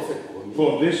Un prophète promis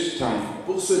for this time,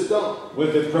 pour ce temps,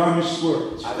 with the promised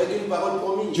words avec une parole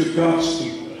promise to God's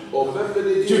people. au peuple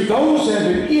de To Dieu. those that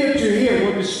have an ear to hear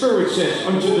what the Spirit says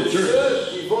unto Pour the church,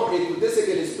 ceux qui vont écouter ce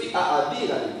que l'Esprit a à dire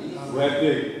à l'Église. who have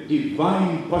the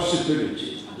divine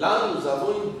possibility Là, nous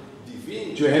avons une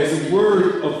divine to have the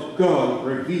Word of God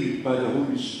revealed by the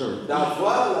Holy Spirit.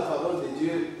 d'avoir la parole de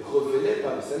Dieu révélée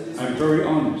par le I'm Saint-Esprit. very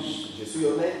honest. Je suis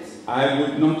honnête, I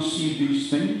would not see these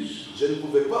things, je ne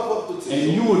pouvais pas voir toutes ces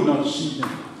and you choses, would not see them.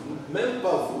 même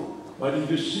pas vous, But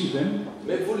if you see them,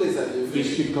 mais vous les avez it's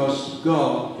vues. because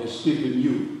God has given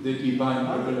you the divine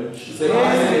revelation. C'est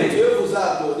parce que Dieu vous a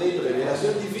accordé une révélation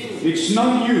divine. It's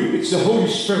not you, it's the Holy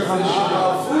Spirit. Ce n'est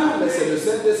pas vous, mais c'est le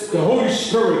Saint-Esprit. The Holy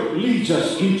Spirit leads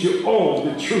us into all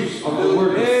the truth of the Le Word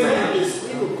of God.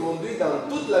 Saint-Esprit nous conduit dans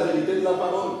toute la vérité de la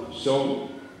parole. So,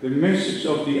 the message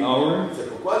of the hour C'est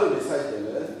pourquoi le message de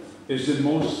l'heure, is the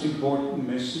most important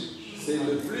message. c'est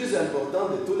le plus important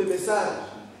de tous les messages.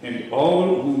 And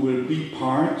all who will be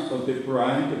part of the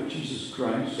bride of Jesus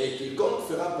Christ Et quiconque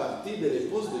fera partie de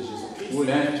l'épouse de Jésus-Christ, will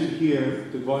have to hear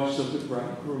the voice of the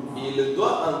bridegroom. il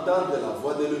doit entendre la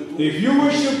voix de l'époux. If you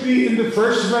wish to be in the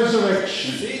first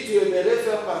resurrection, Si tu aimerais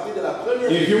faire partie de la première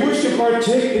if you wish to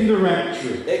partake in the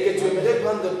rapture, et que tu aimerais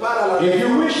prendre part à la if you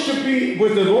réunion, wish to be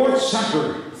with the Lord's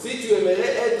Supper, si tu aimerais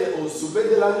être au souper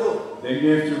de l'agneau, then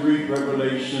you have to read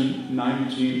Revelation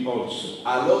 19 also,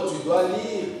 alors tu dois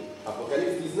lire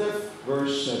Apocalypse 19,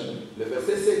 verse 7. le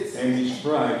verset 7. And his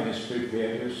bride has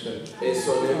prepared herself. Et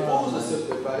son épouse s'est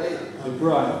préparée. The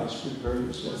bride has prepared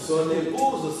herself. Son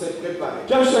épouse s'est préparée.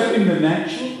 Just like in the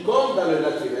natural, Comme dans le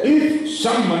naturel, if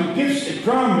someone gives a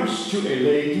promise to a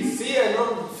lady, si un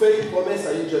homme fait une promesse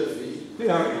à une jeune fille, they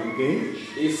are engaged.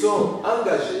 ils sont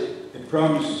engagés, A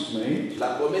promise is made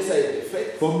la promesse a été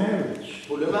faite for marriage.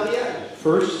 pour le mariage.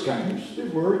 First comes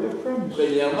the word of promise.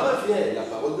 Premièrement vient la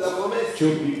parole de la promesse.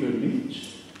 Two people meet.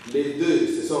 Les deux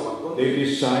se sont rencontrés They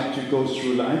decide to go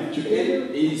through life together.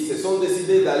 et ils se sont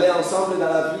décidés d'aller ensemble dans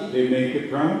la vie. They make a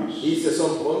promise. Ils se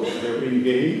sont promis, They're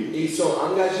engaged. ils sont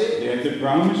engagés, They have the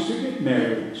promise to get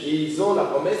married. ils ont la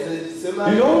promesse de se And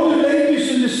marier. all the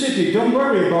ladies in the city, don't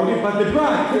worry about it, but the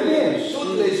bride prepares.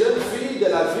 Toutes les jeunes filles de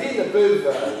la ville peuvent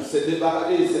se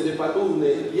débarrasser, se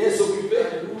déparler, bien s'occuper.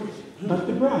 But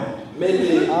the bride, Mais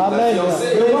la Amen.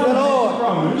 fiancée, the one the who Lord. has the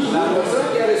promise, la personne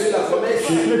qui a reçu la promesse,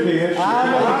 she prepares.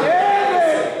 Amen.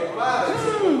 elle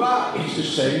se prépare. It's the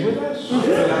same with us.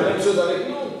 C'est la même chose avec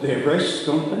nous. The rest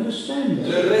don't understand it.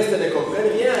 Le reste ne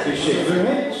comprennent rien. They shake their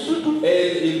heads.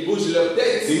 Et ils bougent leur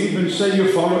tête. They even say you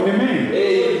follow a man.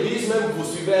 Et ils disent même, vous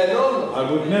suivez un homme.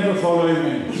 I would never follow a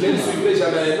man. Je ne suivrai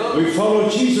jamais un homme. We follow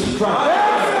Jesus Christ,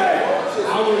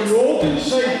 our Lord and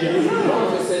Savior.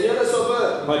 Donc le Seigneur est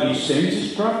sauveur. But he sends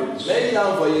his prophets, Mais il a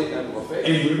envoyé un prophète.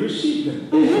 and we receive them.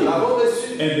 Et nous l'avons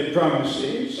reçu. And the promise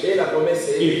is, Et la promesse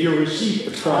est, if you receive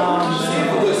the promise si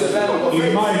vous recevez un in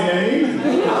prophète, my name,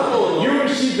 à mon nom, you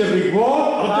receive the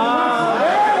reward of the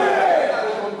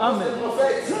Amen.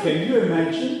 Prophète. promise. Can you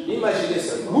imagine? Imaginez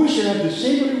seulement. We should have the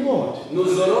same reward.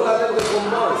 Nous aurons la même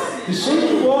récompense. The same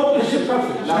reward as the La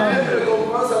prophets. même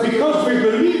récompense avec Because we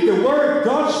believe the word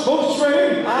God spoke through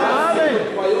him. Amen.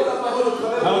 Nous croyons la parole au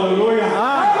travers de Hallelujah.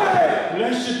 Amen.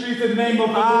 Blessed be the name of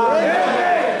the Lord. le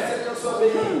Seigneur soit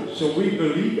béni. So we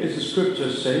believe, as the scripture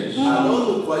says, Alors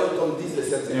nous croyons comme disent les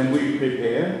saints and we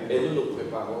prepare, et nous nous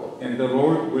préparons. and the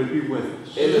Lord will be with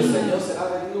us. Et le Seigneur sera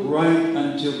avec nous. Right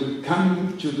until we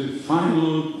come to the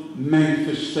final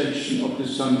manifestation of the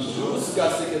Son's power. Jusqu'à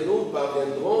ce que nous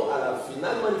parviendrons à la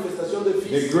finale manifestation de The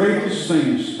Fils. greatest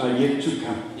things are yet to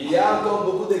come. Il y a encore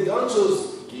beaucoup de grandes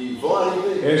choses qui vont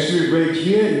arriver. As we read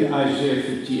here in Isaiah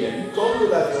 58, Comme nous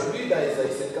l'avions lu dans Isaïe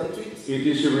 58, it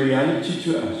is a reality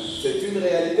to us. c'est une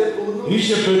réalité pour nous. He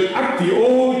shall build up the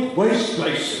old waste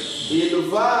places. Il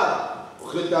va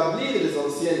rétablir les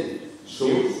anciennes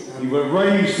choses. He will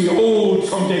raise the old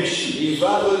foundation. Il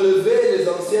va relever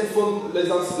l'ancien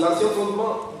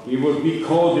fondement. He will be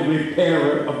called the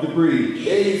repairer of the breach.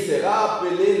 Et il sera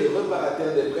appelé le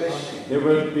réparateur des brèches. There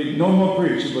will be no more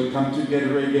breach. It will come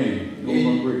together again. No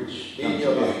more breach. Il n'y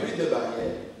aura plus de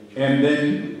barrière. And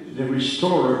then the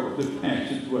restorer of the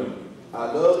past as well.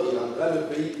 Alors il rendra le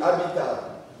pays habitable.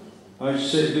 I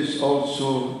said this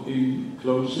also in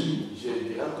closing. Je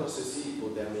dirai encore ceci pour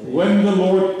terminer. When the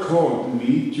Lord called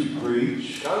me to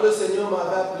preach Quand le Seigneur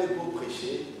m'avait appelé pour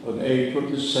prêcher, on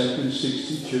April the 2nd,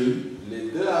 62,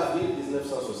 le 2 avril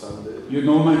 1962, you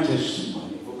know my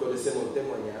testimony. vous connaissez mon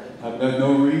témoignage. I've got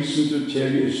no reason to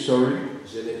tell you a story.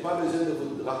 Je n'ai pas pas besoin de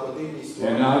vous raconter une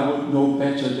histoire. And I would know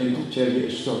better than to tell you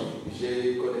a story.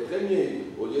 Je connaîtrais mieux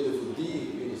au lieu de vous dire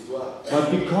une histoire.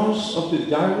 But because of the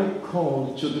direct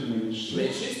call to the ministry, Mais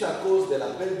juste à cause de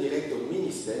l'appel direct au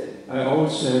ministère, I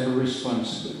also have a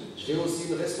responsibility. j'ai aussi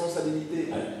une responsabilité.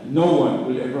 No one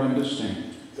will ever understand.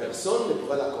 Personne ne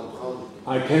pourra la comprendre.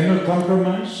 I cannot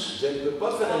compromise. Je ne peux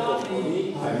pas faire un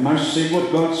compromis. I must say what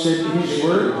God said in His Je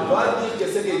Word, dois dire que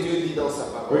ce que Dieu dit dans sa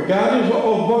parole. regardless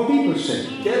of what people say.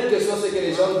 Quel que soit ce que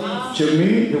les gens disent, To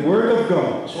me, the Word of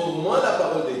God pour moi, la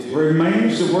parole de Dieu remains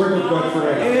the Word of God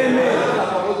forever. est la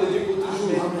parole de Dieu pour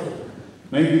toujours.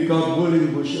 Maybe God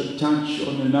willing, we shall touch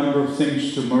on a number of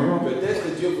things tomorrow,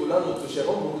 Peut-être Dieu voulant, nous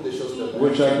toucherons beaucoup de choses demain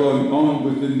which are going on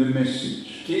within the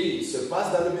message, qui se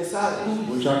passent dans le message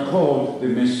which are called the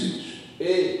message.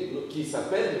 et qui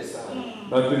s'appelle message.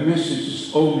 But the message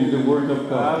is only the Word of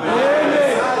God. Le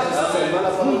message, c'est seulement la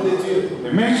parole de Dieu.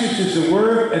 The message is the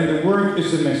Word, and the Word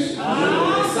is the message.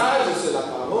 Le message, c'est la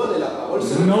parole et la parole,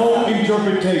 c'est le No message.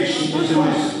 interpretation is a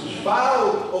message. Pas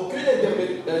aucune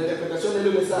interprétation n'est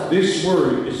le message. This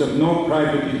Word is of no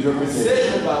private interpretation.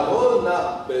 Cette parole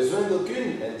n'a besoin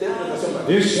d'aucune interprétation.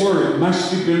 This Word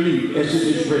must be believed as it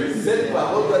is written Cette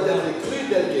parole doit être crue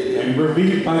telle qu'elle est. and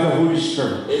revealed by the Holy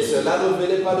Spirit. Et cela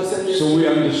révélé par le Saint-Esprit. So we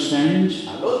understand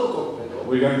Alors nous comprenons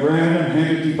William Branham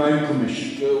had a divine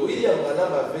commission, que William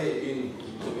Branham avait une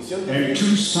commission and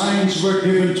two signs were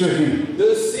given to him.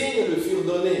 deux signes lui furent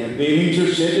donnés. And the angel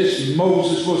said, as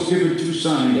Moses was given two Et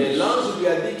signs, l'ange lui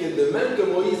a dit que de même que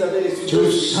Moïse avait reçu two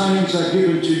deux signes, signs are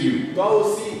given to you. toi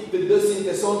aussi, tes deux signes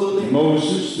te sont donnés.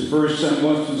 Moses, the first sign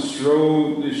was to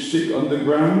throw the stick on the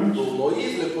ground, Pour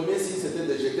Moïse, le premier signe c'était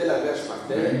de jeter la verge par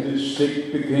terre. and the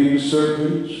stick became a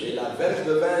serpent. Et la verge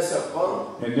devint un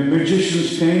serpent. And the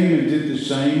magicians came and did the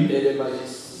same. Et les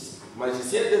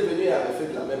magiciens étaient venus et avaient fait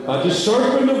de la même But the manière.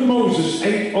 serpent of Moses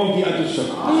ate all the other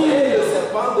serpents. Et le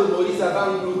serpent de Moïse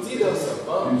avait englouti leur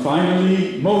serpent. And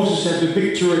finally, Moses had the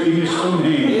victory in his own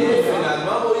hand. Et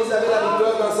finalement, Moïse avait la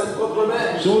victoire dans ses propres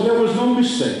mains. So there was no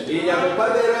mistake. Et il n'y avait pas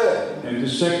d'erreur. And the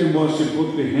second was to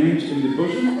put the hand in the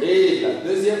bosom, Et la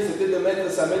deuxième, c'était de mettre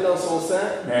sa main dans son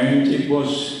sein. and it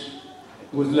was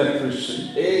with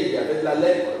leprosy. Et il y avait de la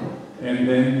lèpre. And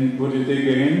then he put it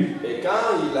again, Et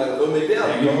quand il la remettait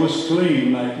and it encore, was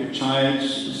clean like a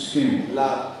child's skin.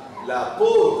 la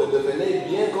peau devenait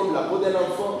bien comme la peau d'un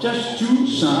enfant. Just two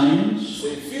signs, Ce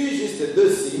fut juste deux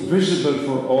signes, visible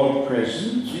for all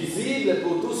present, visibles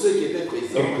pour tous ceux qui étaient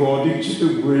présents, according to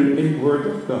the will and word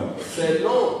of God.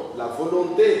 selon la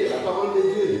volonté et la parole de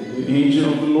Dieu. The angel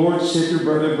of the Lord said to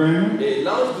Brother Branham, Et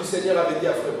l'ange du Seigneur avait dit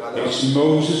à Frère Branham, as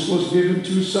Moses was given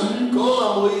two signs, comme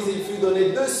à Moïse il fut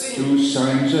donné deux signes, two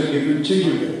signs are given to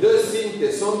you. deux signes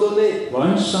te sont donnés.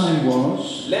 One sign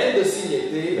was L'un des signes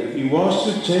était, that he was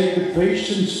to take the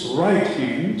patient's right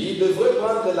hand, il devrait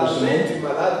prendre la main du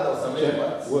malade dans sa main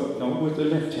droite. no, with the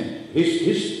left hand.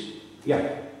 Yeah.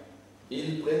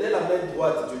 Il prenait la main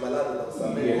droite du malade dans sa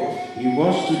main Yeah. gauche. He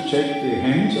was to take the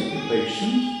hands of the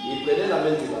patient, Il prenait la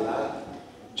main du malade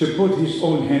to put his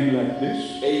own hand like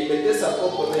this, et il mettait sa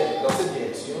propre main dans cette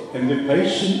direction. and the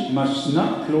patient must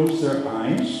not close their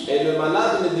eyes, Et le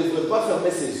malade ne devrait pas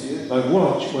fermer ses yeux, but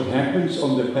watch what happens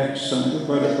on the back side of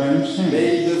Brother Branham's hand.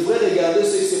 mais il devrait regarder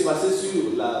ce qui s'est passé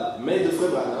sur la main de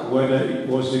Frère Branham. Whether it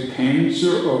was a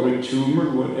cancer or a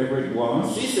tumor, whatever it was,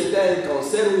 Si c'était un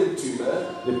cancer ou une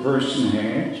tumeur the person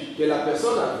had que la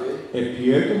personne avait,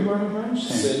 appeared on Brother Branham's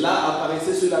hand. cela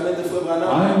apparaissait sur la main de Frère Branham.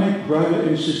 I met Brother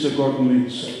and Sister Gordon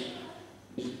Lindsay.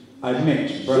 I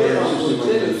met Brother J'ai and Sister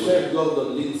rencontré Gordon le Lindsay. frère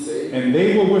Gordon Lindsay. And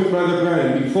they were with Brother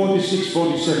Branham in 46,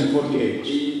 47, 48.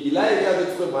 Il a été avec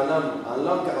Frère Branham en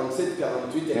l'an 47,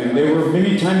 48 And they were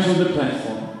many times on the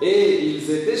platform. et ils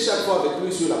étaient chaque fois avec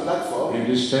lui sur la plateforme.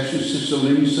 And especially Sister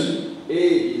Lindsay,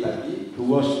 Et il a dit, who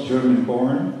was German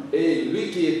born, et lui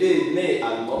qui était né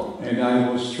allemand, and I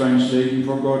was translating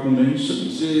for Gordon Lindsay,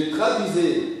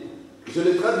 je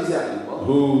le traduisais en allemand.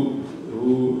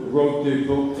 who wrote the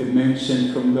book A Man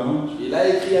Sent from God. Il a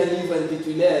écrit un livre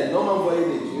intitulé Un homme envoyé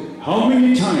de Dieu. How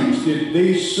many times did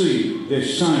they see the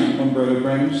sign on Brother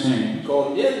Branham's hand?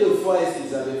 Combien de fois est-ce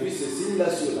qu'ils avaient vu ce signe-là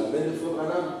sur la main de Frère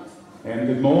Branham? And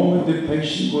the moment the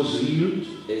patient was healed,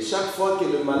 Et chaque fois que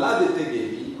le malade était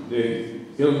guéri,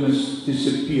 the illness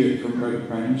disappeared from Brother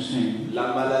Branham's hand.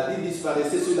 la maladie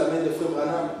disparaissait sur la main de Frère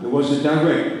Branham. There was a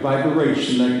direct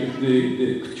vibration, like if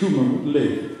the tumor would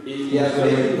live. Il y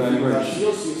avait une vibration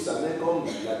sur sa main comme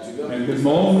la tumeur. And the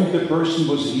moment the person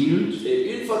was healed,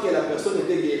 Et une fois que la personne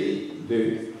était guérie,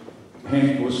 the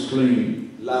hand was clean.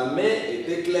 la main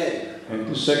était claire. And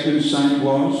the second sign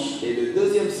was, Et le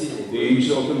deuxième signe, the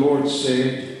angel of the Lord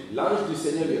said, l'ange du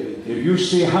Seigneur lui avait dit, if you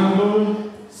stay humble,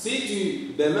 Si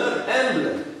tu demeures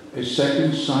humble, a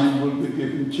second sign will be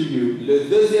given to you. le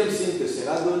deuxième signe te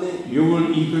sera donné. You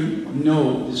will even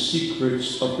know the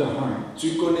secrets of the heart.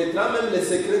 Tu connaîtras même les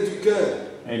secrets du cœur.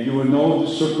 And you will know the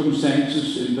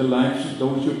circumstances in the lives of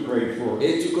those you pray for.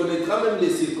 Et tu connaîtras même les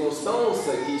circonstances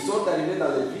qui sont arrivées dans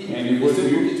la vie And de ceux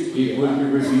pour qui tu it will prieras.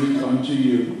 be revealed unto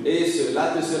you. Et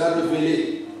cela te sera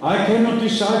révélé. I cannot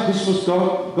decide this was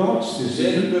God's Je ne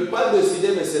decision. peux pas décider,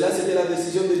 mais cela c'était la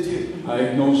décision de Dieu. I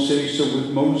had no say so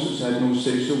with Moses, I had no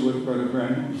say so with Brother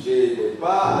Branham. Je n'ai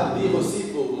pas à dire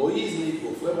aussi pour Moïse ni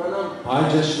pour Frère Branham.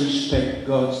 I just respect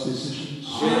God's decisions.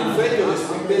 Je ne fais que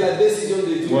respecter la décision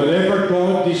de Dieu. Whatever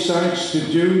God decides to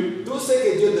do, Tout ce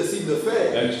que Dieu décide de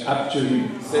faire, that's up to Him.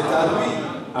 c'est à lui.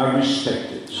 I respect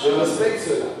it. Je respecte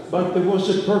cela. But there was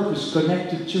a purpose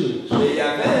connected to it. Mais il y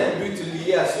avait un but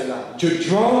lié à cela. To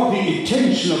draw the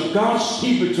attention of God's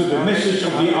people to the message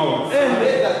of the hour. Afin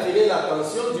d'attirer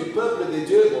l'attention du peuple de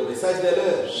Dieu au message de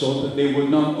l'heure. So that they would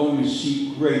not only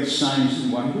see great signs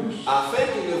and wonders, Afin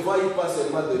qu'ils ne voient pas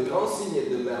seulement de grands signes et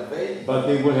de merveilles, but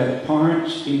they would have part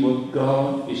in what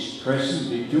God is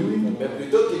presently doing, mais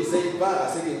plutôt qu'ils aient part à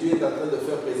ce que Dieu est en train de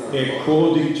faire présentement.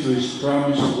 according to His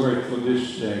promised word for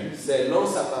this day. Selon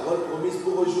sa parole promise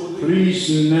pour aujourd'hui.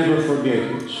 Please never forget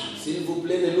it. S'il vous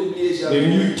plaît, ne l'oubliez The jamais.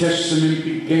 New Testament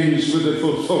begins with the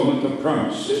fulfillment of Le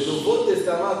promises. Nouveau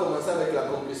Testament a commencé avec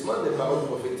l'accomplissement des paroles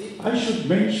prophétiques. I should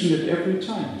mention it every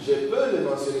time. Je peux le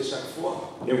mentionner chaque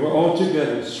fois. There were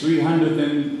altogether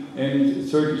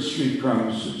 333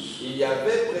 promises. Il y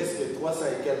avait presque 300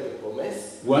 et quelques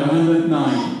promesses.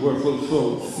 109 were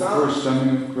fulfilled at the first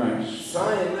coming of Christ.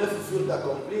 109 furent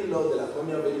accomplies lors de la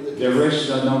première venue de The Christ.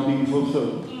 rest are not being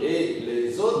fulfilled. Et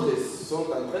les autres sont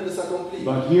en train de s'accomplir.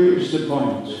 But here is the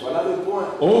point. Et voilà le point.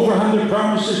 Over 100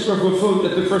 promises were fulfilled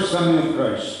at the first coming of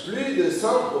Christ. Plus de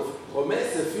 100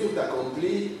 promesses furent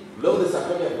accomplies lors de sa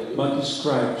première venue. But the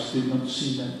scribes did not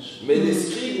see that. Mais les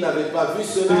scribes n'avaient pas vu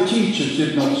cela. The teachers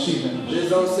did not see that.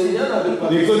 Les enseignants n'avaient pas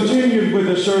They vu cela. continued with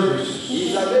the services,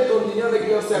 Ils avaient continué avec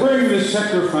leur service. bringing the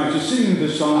sacrifices, singing the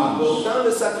songs. Apportant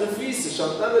le sacrifice,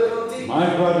 chantant le cantique.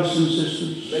 My brothers and sisters,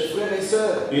 Mes frères et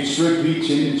sœurs, it's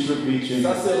repeating, it's repeating.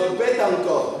 ça se répète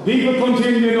encore. People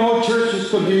continue in all churches,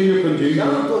 continue. Les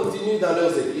gens continuent dans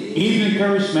leurs églises, Even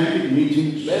charismatic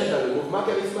meetings, même dans le mouvement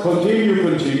charismatique.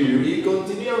 continue. Ils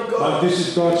continuent encore. But this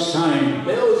is God's time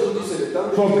Mais aujourd'hui, c'est le temps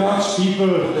de for Dieu, God's pour people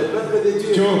le peuple de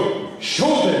Dieu, to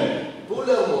show them pour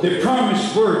leur montrer the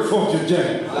promised word for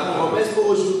today, la promesse pour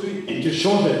aujourd'hui and to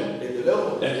show them et de leur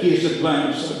montrer. that He is a plan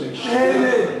of salvation,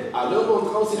 À leur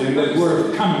montrant aussi and le that plan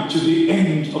we're de come to the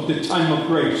end of the time of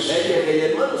grace. et que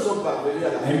réellement nous sommes parvenus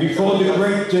à la And before the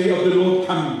great day of the Lord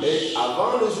comes, Et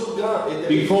avant le jour grand et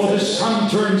before the sun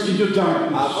turns into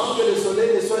darkness, avant que le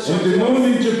soleil ne soit and changé the moon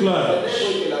into en blood, ténèbres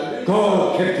et que la lune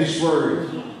God kept His word.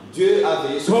 Dieu a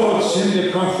veillé sur God nous. sent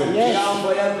the prophet, Il a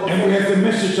envoyé un and we prophète. have the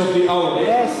message of the hour. Et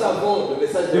nous avons le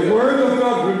message de The word of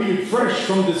God revealed fresh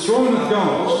from the throne of La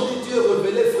God parole de Dieu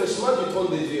révélée fraîchement du trône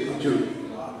de Dieu to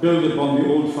build upon the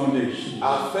old foundation.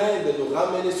 afin de nous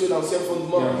ramener sur l'ancien The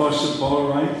fondement. Apostle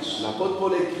Paul writes, L'apôtre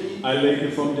Paul écrit, I laid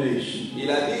the foundation. il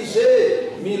a dit,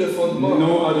 j'ai mis le fondement.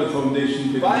 No other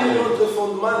foundation can Pas be un laid. autre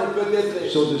fondement ne peut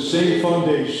être So the same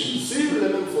foundation sur le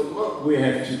même fondement. we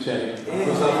have today.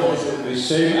 Nous avons aujourd'hui The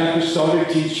same apostolic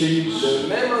teachings, le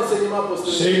même enseignement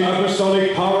apostolique, same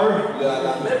apostolic power,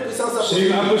 la même puissance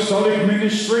same apostolique, apostolic le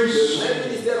ministries, même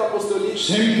ministère apostolique,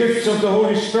 same gifts of the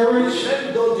Holy le Spirit.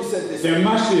 même don du Saint-Esprit. There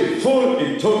must be a full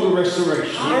and total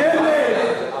restoration.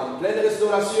 En pleine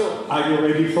restauration. Are you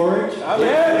ready for it? Are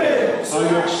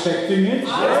you expecting it?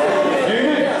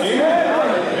 Amen.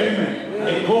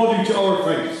 Amen. According to our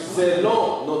faith,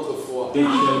 Selon notre foi, it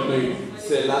shall be.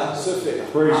 cela se fera.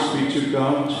 Praise be to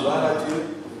God. Gloire à Dieu.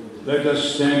 Let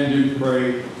us stand and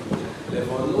pray.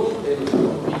 Lèvons-nous et nous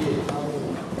allons prier.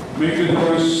 Maybe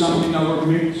there is some in our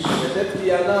midst Peut-être qu'il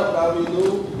y en a parmi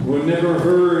nous who never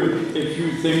heard a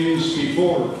few things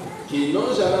before. qui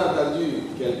n'ont jamais entendu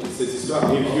cette histoire.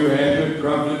 If you have a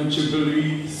problem to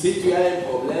believe, Si tu as un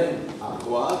problème à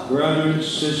croire, brother and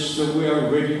sister, we are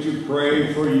ready to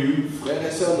pray for you. frères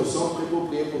et sœurs, nous sommes prêts pour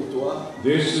prier pour toi.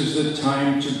 This is the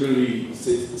time to believe.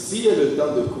 S'il est le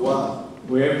temps de croire,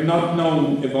 We have not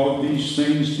known about these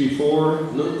things before,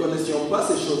 nous ne connaissions pas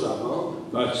ces choses avant,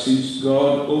 but since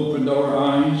God opened our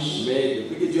eyes, mais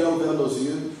depuis que Dieu a ouvert nos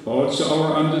yeux, also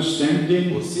our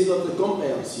understanding, aussi notre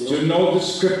compréhension, to know the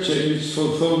scripture in its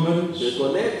fulfillment, de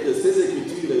connaître ces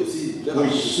Écritures et aussi leur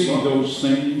we see accomplissement, those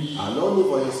things alors nous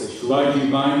voyons ces choses by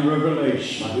divine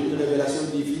revelation. par une révélation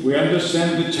divine. We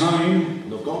understand the time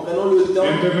Nous Nous comprenons le temps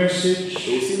and the et message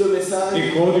aussi le message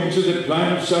according to the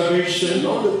plan of salvation,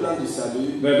 selon le plan du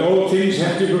salut, that all things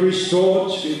have to be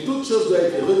restored, que toute chose doit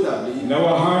être rétablie. and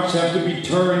our hearts have to be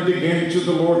turned again to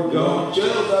the Lord Nos God,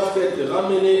 cœurs doivent être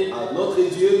ramenés à notre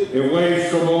Dieu, away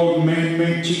from all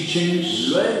man-made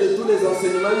teachings, loin de tous les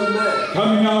enseignements humains,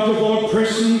 coming out of all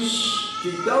prisons,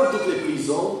 quittant toutes les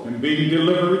prisons and being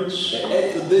delivered et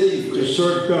être to délivrés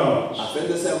serve God. afin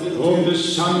de servir Whom Dieu. the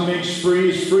Son makes free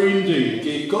is free indeed.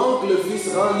 Quiconque le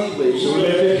Fils rend libre est So libre.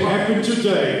 let it happen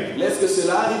today. Laisse que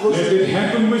cela arrive Let it aujourd'hui.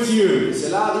 happen with Que you.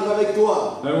 cela arrive avec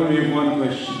toi. I only have one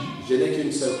question. Je n'ai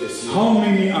qu'une seule question. How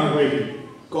many are ready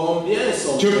Combien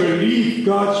sont to prêts believe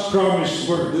God's promised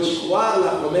words de croire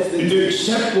la promesse de and Dieu to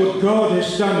accept what God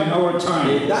has done in our et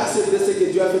time? d'accepter ce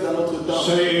que Dieu a fait dans notre temps?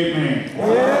 Say amen.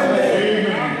 Amen.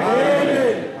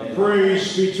 Amen.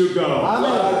 Praise be to God. Gloire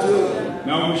à Dieu.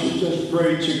 Now we should just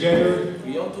pray together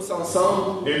Prions tous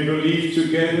ensemble and believe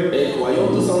together et croyons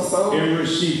tous ensemble and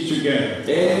receive together.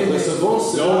 et recevons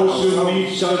cela Those who ensemble.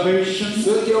 need salvation,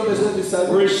 Ceux qui ont besoin du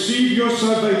salut, receive your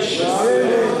salvation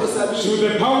recevez votre salut through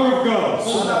the power of God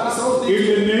sous la puissance de in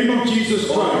Dieu. the name of Jesus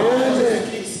Au nom Christ. de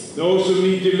Jésus-Christ. Those who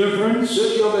need deliverance,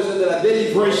 Ceux qui ont besoin de la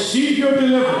délivrance, receive your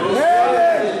deliverance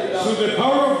through the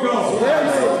power of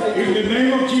God in the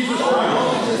name of Jesus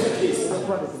Christ.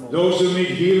 Jésus-Christ. Those who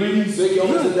need healing, Ceux qui ont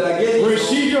besoin de la guérison,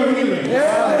 receive your healing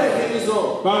la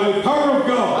guérison, by the power of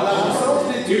à la God puissance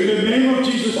de in Dieu. the name of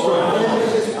Jesus Au nom Christ. de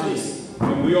Jésus-Christ.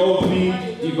 And we all need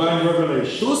divine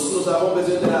revelation. Tous nous avons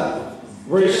besoin de la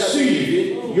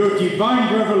Receive your divine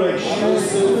revelation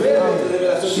recevez notre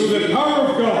révélation through the divine. power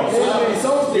of Sous la God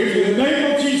puissance de in Dieu. the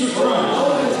name of Jesus Au nom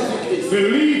Christ. de Jésus-Christ.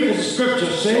 Believe as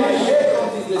Scripture says, Croyez comme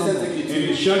disent les Saintes and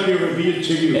Écritures. it shall be revealed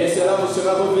to you. Et cela vous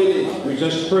sera révélé. We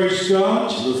just praise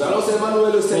God Nous allons seulement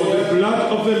louer le for the Seigneur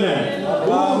blood of the Lamb,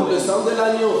 pour le sang de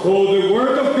l'agneau, for the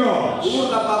Word of God,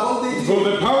 pour la parole de Dieu, for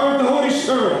the power of the Holy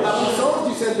Spirit la puissance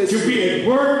du to Saint-Esprit, be at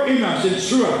work in us and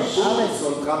through us. pour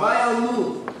son travail en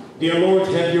nous. Dear Lord,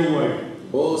 have your way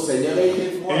Ô Seigneur,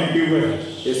 aie foi and be with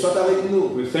us. et sois avec nous.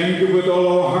 We thank you with all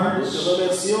our Nous hearts te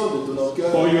remercions de tout nos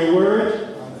for cœurs, your word,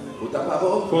 pour ta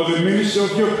parole, for the ministry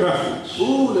of your prophets,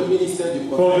 pour le ministère du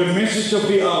for prophète, the message of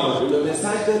the pour hour, le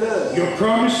message de l'heure, your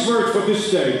promised word for this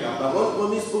day. la parole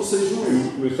promise pour ce jour.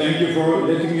 We thank you for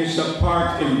letting us have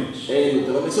part in it. Et nous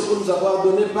te remercions pour nous avoir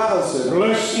donné part en cela.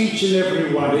 Bless each and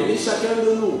every one, Bénis chacun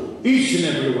de nous, each and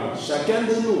every one, chacun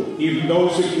de nous, even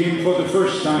those who came for the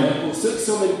first et time. pour ceux qui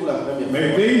sont venus pour la première May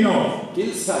fois, they know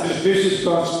qu'ils sachent that this is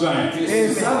God's plan, que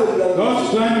c'est ça le plan de God's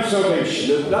Dieu, plan of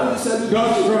salvation, le plan du salut de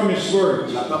God's Dieu, promised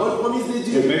word. la parole promise de And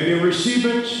Dieu, may they receive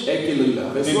it et qu'ils la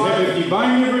and reçoivent, have it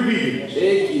divinely revealed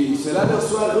et que cela leur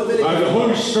soit révélé by the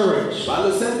Holy Spirit. par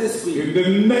le Saint-Esprit. In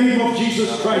the name of Jesus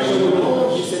Christ Au our nom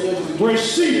Lord, du Seigneur Jésus-Christ,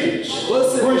 receive it.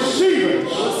 Receive it.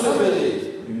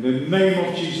 recevez-les. In the name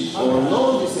of Jesus Au Christ.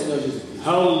 nom du Seigneur Jésus-Christ.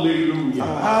 Hallelujah.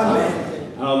 Amen.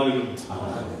 Hallelujah.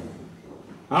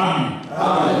 Amen.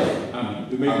 Amen. Amen.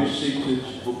 You may be seated.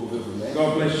 Vous pouvez vous mettre.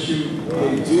 God bless you.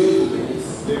 Et Dieu vous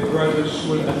bénisse. The brothers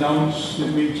will announce the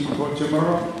meeting for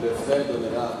tomorrow. Le frère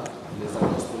donnera les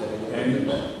annonces pour les réunions de And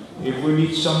demain. if we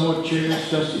need some more chairs,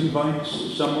 just invite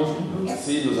some more people.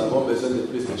 Si nous avons besoin de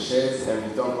plus de chaises,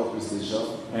 invitons encore plus de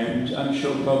gens. And I'm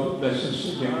sure God will bless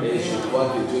us Et again. je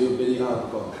crois que Dieu nous bénira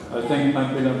encore. I thank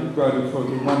my beloved brother for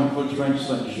the wonderful Je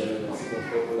translation. remercie mon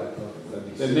frère pour la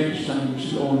The traduction. next time we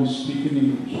should only speak in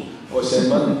English.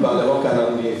 Prochainement, nous parlerons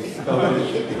qu'en anglais. God bless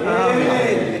you.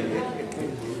 Amen.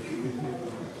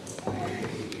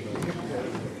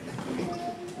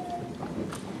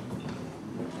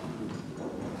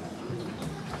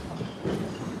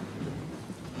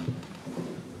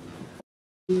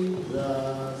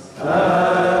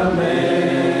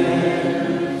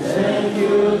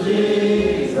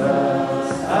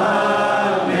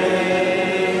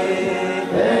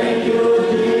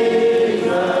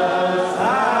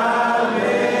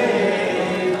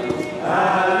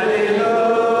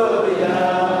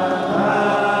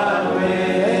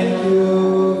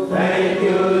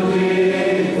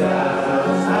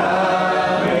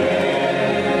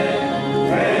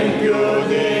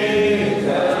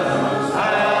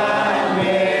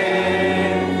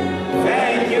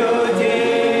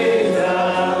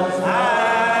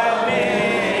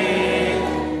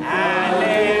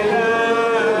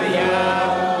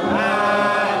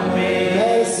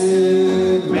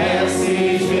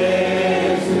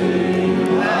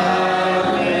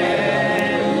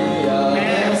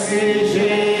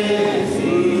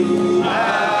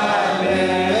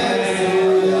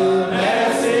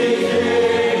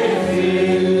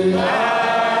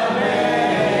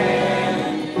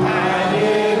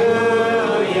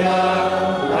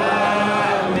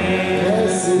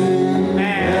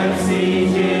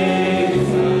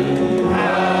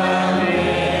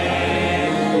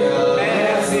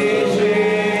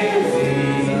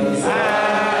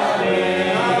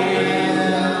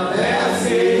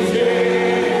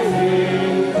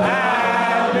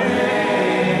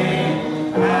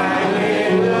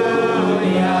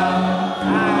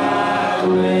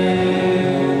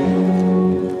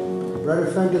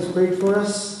 prayed for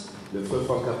us. Le frère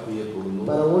Franck a prié pour nous.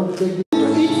 But I want to take this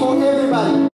to eat for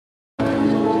everybody.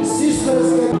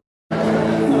 Sisters get